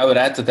 I would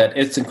add to that,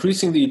 it's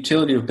increasing the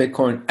utility of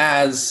Bitcoin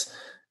as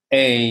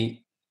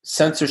a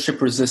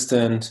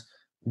censorship-resistant,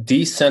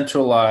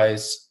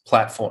 decentralized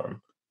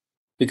platform.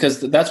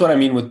 Because that's what I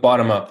mean with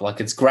bottom-up. Like,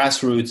 it's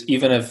grassroots.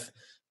 Even if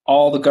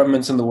all the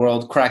governments in the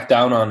world crack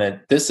down on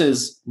it, this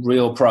is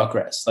real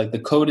progress. Like, the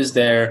code is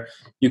there.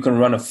 You can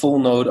run a full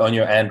node on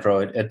your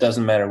Android. It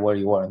doesn't matter where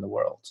you are in the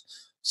world.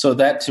 So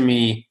that, to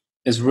me,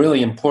 is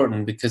really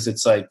important, because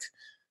it's like,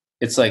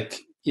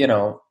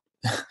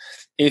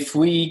 if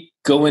we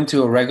go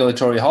into a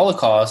regulatory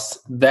holocaust,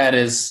 that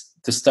is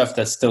the stuff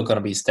that's still going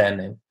to be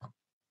standing.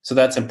 So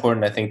that's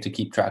important, I think, to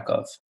keep track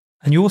of.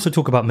 And you also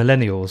talk about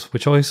millennials,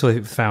 which I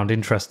also found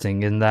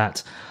interesting, in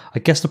that I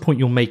guess the point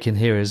you're making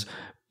here is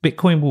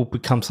Bitcoin will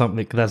become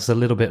something that's a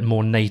little bit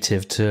more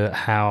native to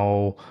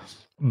how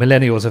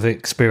millennials have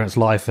experienced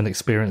life and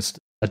experienced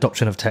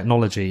adoption of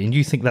technology. And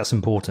you think that's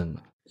important?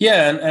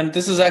 Yeah, and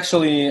this is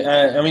actually,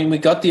 we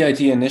got the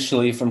idea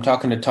initially from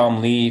talking to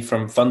Tom Lee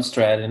from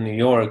Fundstrat in New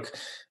York,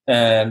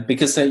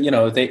 because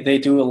they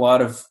do a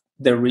lot of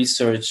their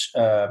research.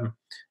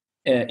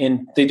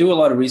 They do a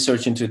lot of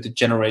research into the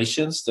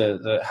generations,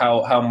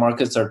 how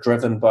markets are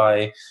driven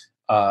by,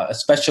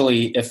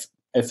 especially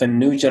if a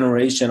new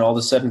generation all of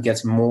a sudden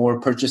gets more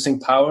purchasing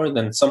power,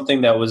 then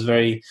something that was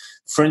very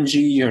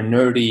fringy or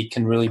nerdy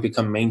can really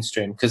become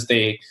mainstream, because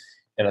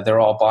they're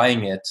all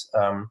buying it.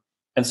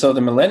 And so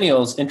the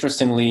millennials,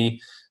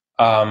 interestingly,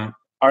 are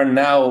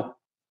now,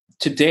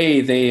 today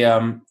they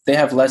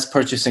have less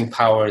purchasing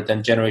power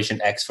than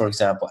Generation X, for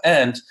example,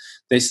 and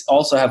they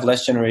also have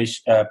less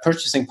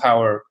purchasing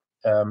power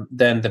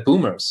than the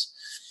boomers.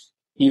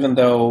 Even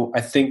though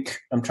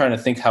I'm trying to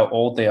think how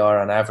old they are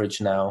on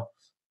average now,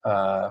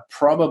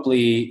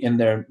 probably in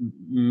their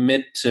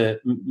mid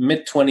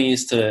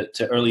 20s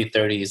to early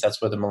 30s.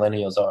 That's where the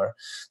millennials are.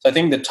 So I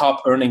think the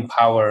top earning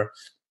power,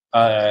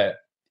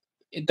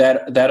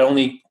 that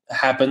only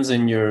happens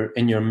in your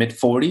mid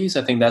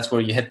 40s. I think that's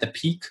where you hit the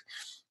peak.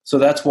 So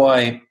that's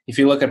why, if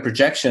you look at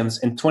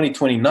projections in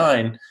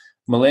 2029,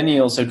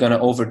 millennials are going to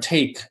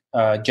overtake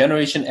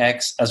Generation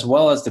X as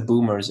well as the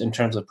boomers in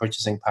terms of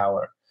purchasing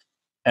power.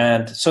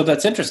 And so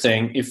that's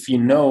interesting if you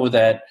know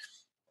that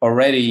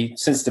already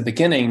since the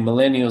beginning,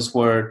 millennials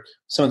were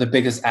some of the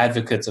biggest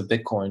advocates of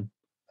Bitcoin.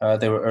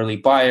 They were early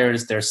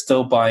buyers. They're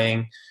still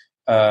buying.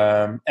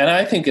 And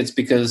I think it's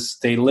because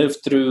they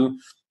lived through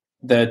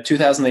the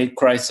 2008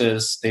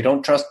 crisis. They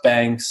don't trust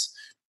banks.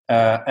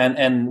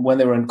 And when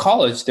they were in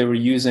college, they were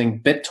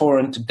using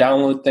BitTorrent to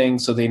download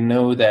things. So they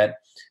know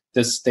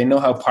they know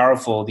how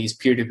powerful these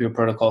peer-to-peer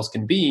protocols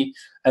can be.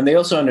 And they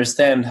also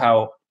understand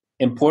how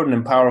important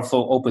and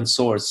powerful open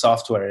source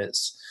software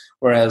is.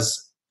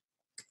 Whereas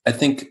I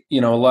think, a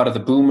lot of the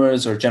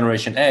boomers or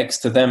Generation X,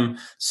 to them,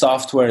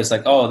 software is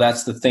like, oh,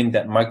 that's the thing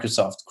that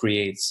Microsoft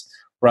creates,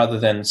 rather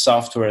than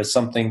software is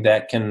something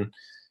that can,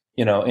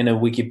 in a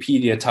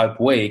Wikipedia type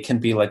way, can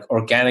be like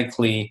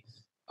organically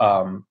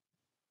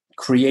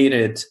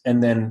created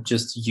and then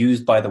just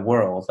used by the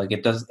world. Like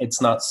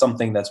it's not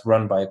something that's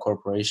run by a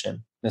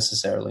corporation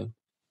necessarily.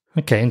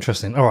 Okay,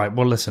 interesting. All right,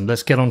 well, listen,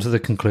 let's get on to the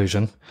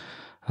conclusion.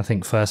 I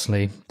think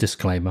firstly,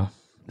 disclaimer,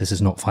 this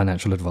is not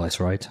financial advice,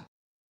 right?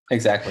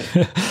 Exactly.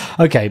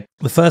 Okay,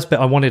 the first bit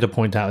I wanted to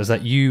point out is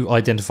that you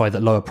identified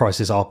that lower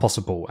prices are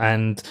possible,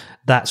 and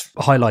that's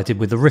highlighted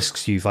with the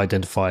risks you've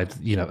identified.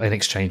 An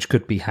exchange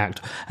could be hacked,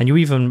 and you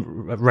even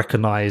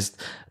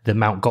recognized the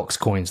Mt. Gox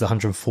coins, the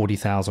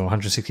 140,000 or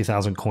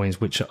 160,000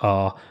 coins, which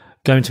are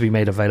going to be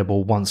made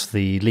available once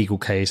the legal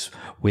case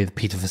with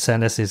Peter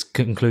Fasenis is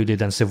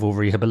concluded and civil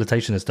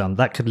rehabilitation is done.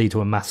 That could lead to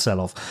a mass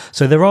sell-off.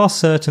 So there are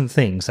certain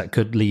things that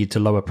could lead to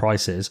lower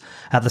prices.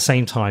 At the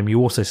same time,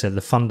 you also said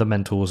the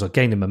fundamentals are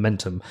gaining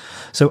momentum.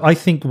 So I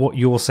think what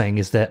you're saying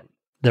is that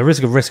there is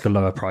a risk of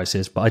lower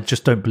prices, but I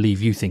just don't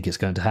believe you think it's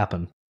going to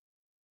happen.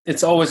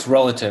 It's always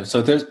relative.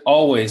 So there's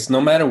always, no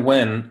matter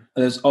when,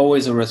 there's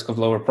always a risk of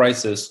lower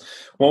prices.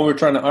 What we're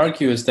trying to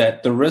argue is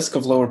that the risk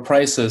of lower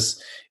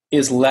prices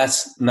is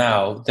less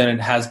now than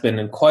it has been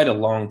in quite a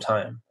long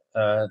time.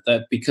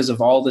 That because of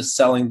all the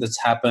selling that's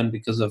happened,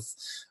 because of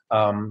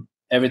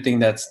everything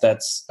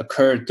that's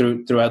occurred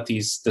throughout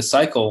the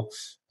cycle,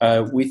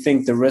 we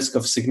think the risk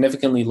of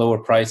significantly lower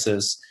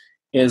prices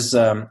is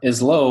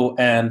low,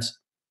 and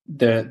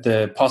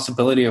the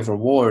possibility of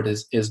reward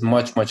is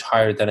much, much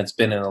higher than it's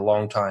been in a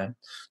long time.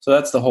 So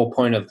that's the whole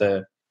point of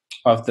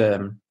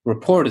the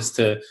report, is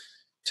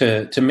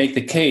to make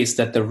the case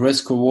that the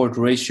risk-reward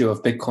ratio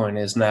of Bitcoin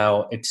is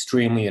now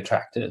extremely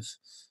attractive.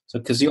 So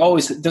because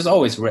there's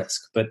always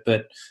risk, but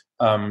the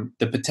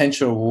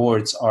potential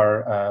rewards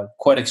are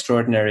quite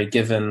extraordinary,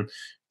 given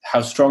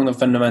how strong the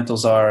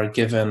fundamentals are,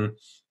 given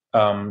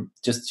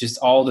just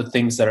all the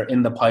things that are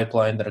in the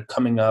pipeline that are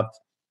coming up,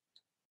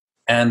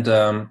 and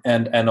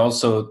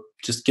also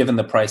just given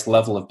the price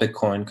level of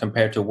Bitcoin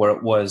compared to where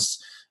it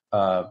was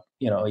a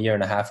year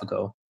and a half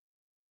ago.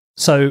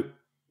 So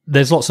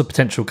there's lots of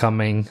potential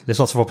coming. There's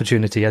lots of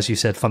opportunity. As you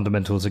said,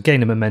 fundamentals are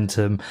gaining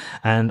momentum.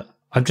 And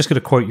I'm just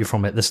going to quote you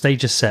from it. The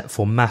stage is set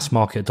for mass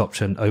market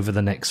adoption over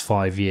the next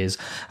 5 years.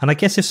 And I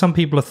guess if some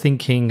people are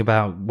thinking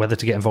about whether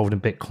to get involved in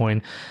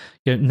Bitcoin,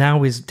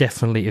 now is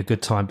definitely a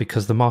good time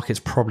because the market's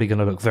probably going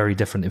to look very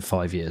different in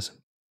 5 years.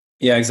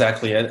 Yeah,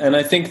 exactly. And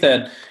I think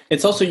that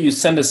it's also, you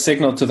send a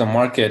signal to the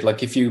market.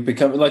 Like if you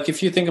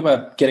think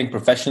about getting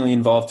professionally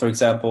involved, for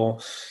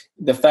example,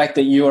 the fact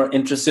that you are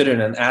interested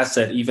in an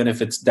asset, even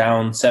if it's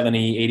down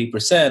 70,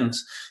 80%,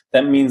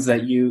 that means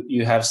that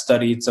you have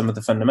studied some of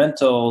the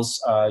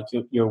fundamentals.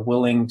 You're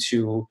willing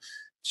to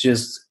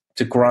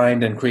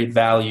grind and create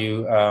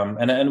value.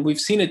 And we've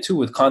seen it too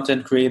with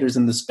content creators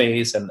in the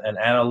space and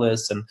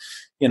analysts and,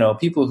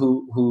 people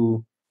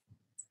who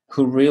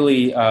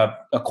really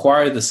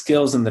acquire the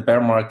skills in the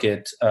bear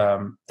market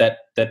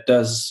that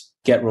does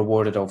get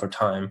rewarded over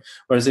time.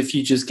 Whereas if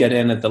you just get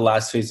in at the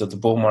last phase of the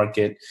bull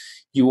market,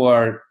 you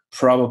are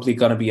probably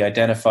going to be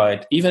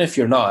identified, even if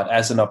you're not,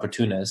 as an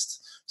opportunist.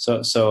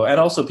 So and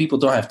also people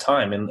don't have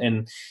time.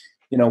 And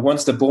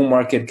once the bull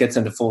market gets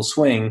into full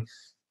swing,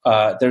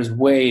 there's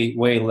way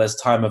less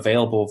time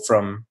available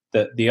from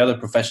the other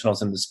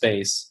professionals in the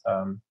space.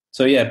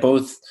 So yeah,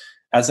 both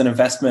as an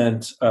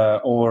investment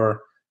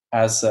or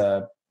as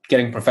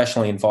getting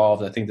professionally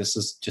involved, I think this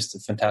is just a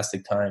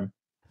fantastic time.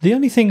 The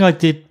only thing I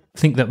did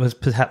think that was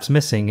perhaps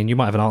missing, and you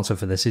might have an answer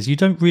for this, is you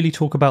don't really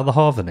talk about the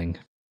halvening.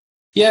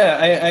 Yeah,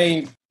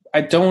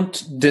 I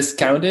don't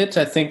discount it.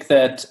 I think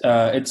that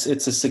it's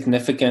a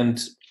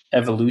significant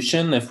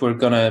evolution. If we're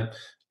going to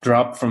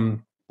drop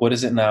from, what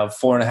is it now,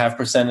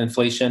 4.5%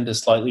 inflation to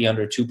slightly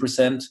under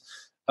 2%,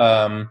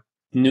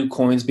 new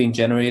coins being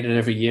generated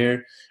every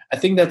year, I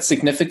think that's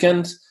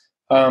significant.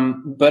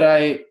 But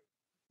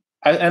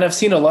I've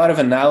seen a lot of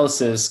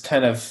analysis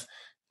kind of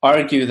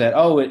argue that,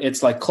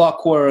 it's like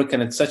clockwork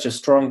and it's such a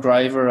strong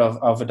driver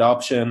of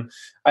adoption.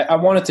 I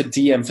wanted to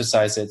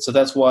de-emphasize it. So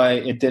that's why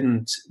it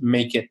didn't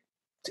make it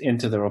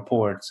into the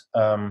report.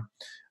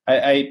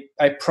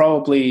 I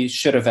probably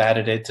should have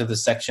added it to the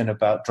section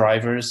about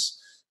drivers.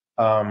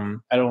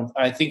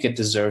 I think it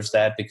deserves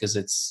that because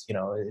it's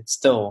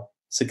still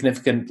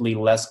significantly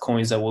less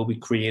coins that will be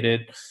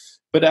created.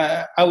 But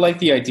I like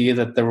the idea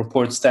that the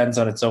report stands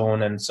on its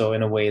own. And so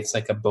in a way, it's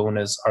like a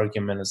bonus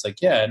argument. It's like,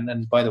 yeah,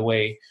 and by the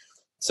way,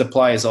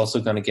 supply is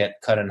also going to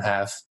get cut in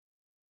half.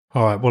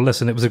 All right. Well,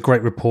 listen, it was a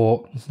great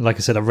report. Like I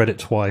said, I've read it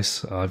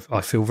twice.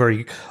 I feel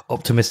very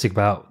optimistic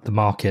about the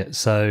market.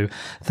 So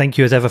thank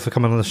you as ever for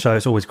coming on the show.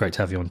 It's always great to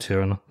have you on,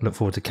 Tuur, and I look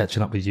forward to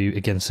catching up with you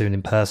again soon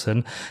in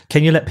person.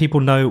 Can you let people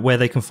know where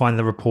they can find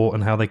the report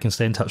and how they can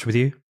stay in touch with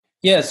you?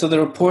 Yeah, so the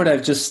report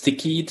I've just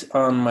stickied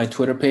on my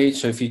Twitter page.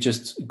 So if you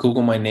just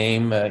Google my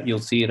name, you'll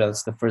see it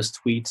as the first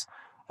tweet.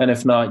 And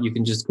if not, you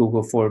can just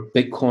Google for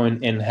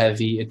Bitcoin in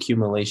Heavy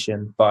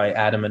Accumulation by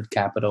Adamant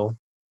Capital.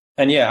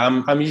 And yeah,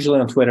 I'm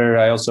usually on Twitter.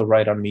 I also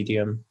write on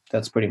Medium.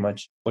 That's pretty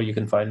much where you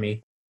can find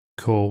me.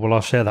 Cool. Well,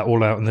 I'll share that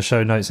all out in the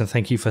show notes. And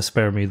thank you for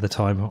sparing me the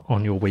time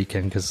on your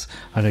weekend because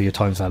I know your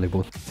time's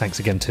valuable. Thanks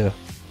again, Tuur.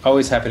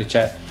 Always happy to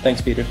chat.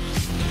 Thanks, Peter.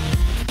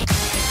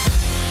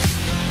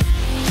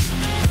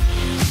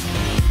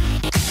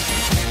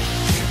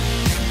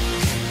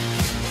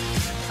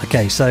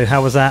 Okay, so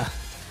how was that?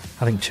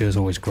 I think Tuur's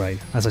always great.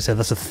 As I said,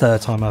 that's the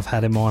third time I've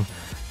had him on.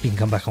 He can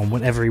come back on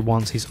whenever he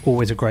wants. He's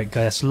always a great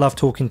guest. Love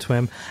talking to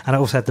him. And I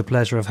also had the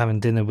pleasure of having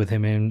dinner with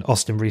him in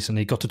Austin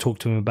recently. Got to talk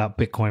to him about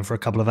Bitcoin for a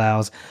couple of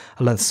hours.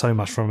 I learned so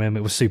much from him.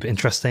 It was super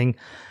interesting.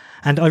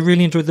 And I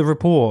really enjoyed the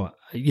report.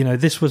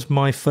 This was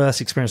my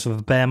first experience of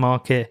a bear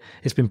market.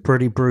 It's been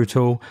pretty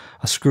brutal.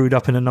 I screwed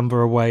up in a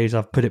number of ways.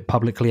 I've put it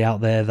publicly out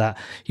there that,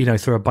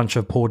 through a bunch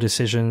of poor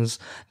decisions,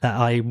 that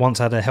I once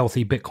had a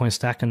healthy Bitcoin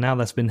stack and now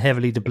that's been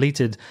heavily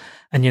depleted.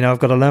 And, I've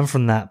got to learn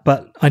from that.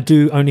 But I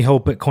do only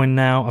hold Bitcoin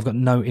now. I've got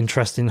no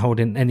interest in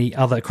holding any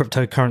other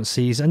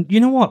cryptocurrencies. And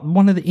you know what?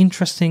 One of the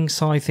interesting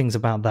side things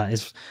about that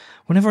is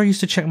whenever I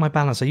used to check my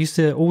balance, I used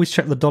to always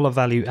check the dollar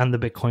value and the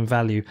Bitcoin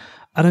value.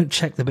 I don't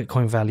check the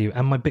Bitcoin value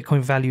and my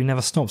Bitcoin value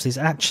never stops. It's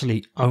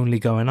actually only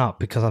going up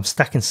because I'm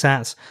stacking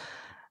sats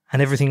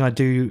and everything I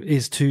do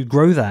is to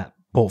grow that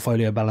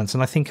portfolio balance.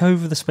 And I think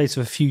over the space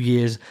of a few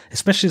years,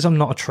 especially as I'm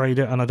not a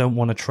trader and I don't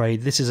want to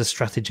trade, this is a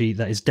strategy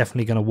that is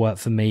definitely going to work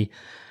for me.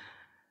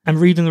 And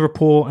reading the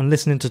report and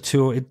listening to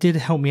Tuur, it did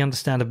help me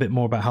understand a bit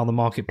more about how the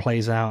market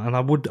plays out. And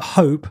I would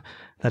hope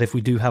that if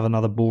we do have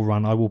another bull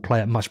run, I will play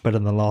it much better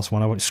than the last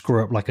one. I won't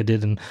screw up like I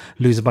did and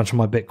lose a bunch of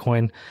my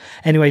Bitcoin.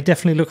 Anyway,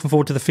 definitely looking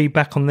forward to the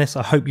feedback on this.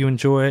 I hope you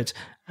enjoy it.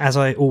 As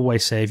I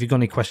always say, if you've got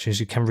any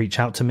questions, you can reach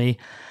out to me.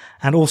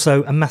 And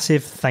also a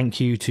massive thank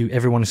you to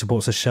everyone who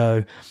supports the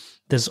show.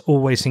 There's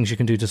always things you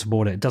can do to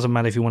support it. It doesn't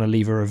matter if you want to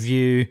leave a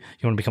review,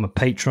 you want to become a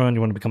patron,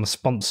 you want to become a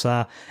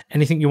sponsor,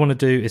 anything you want to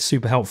do is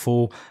super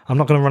helpful. I'm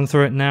not going to run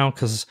through it now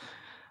because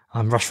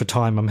I'm rushed for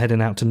time. I'm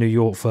heading out to New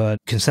York for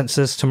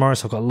Consensus tomorrow,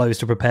 so I've got loads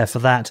to prepare for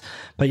that.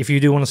 But if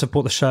you do want to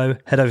support the show,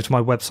 head over to my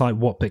website,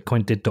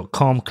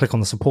 whatbitcoindid.com, click on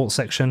the support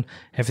section.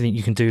 Everything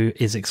you can do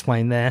is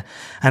explained there.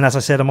 And as I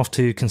said, I'm off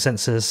to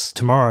Consensus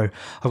tomorrow.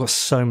 I've got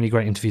so many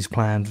great interviews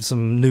planned,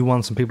 some new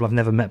ones, some people I've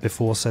never met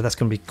before, so that's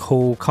going to be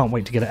cool. Can't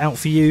wait to get it out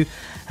for you.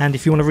 And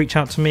if you want to reach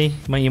out to me,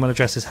 my email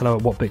address is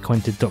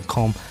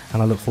hello@whatbitcoindid.com,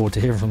 and I look forward to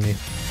hearing from you.